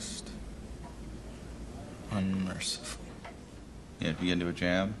 Honest. Unmerciful. Yeah, if you get into a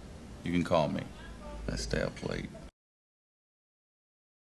jam, you can call me. I stay up late.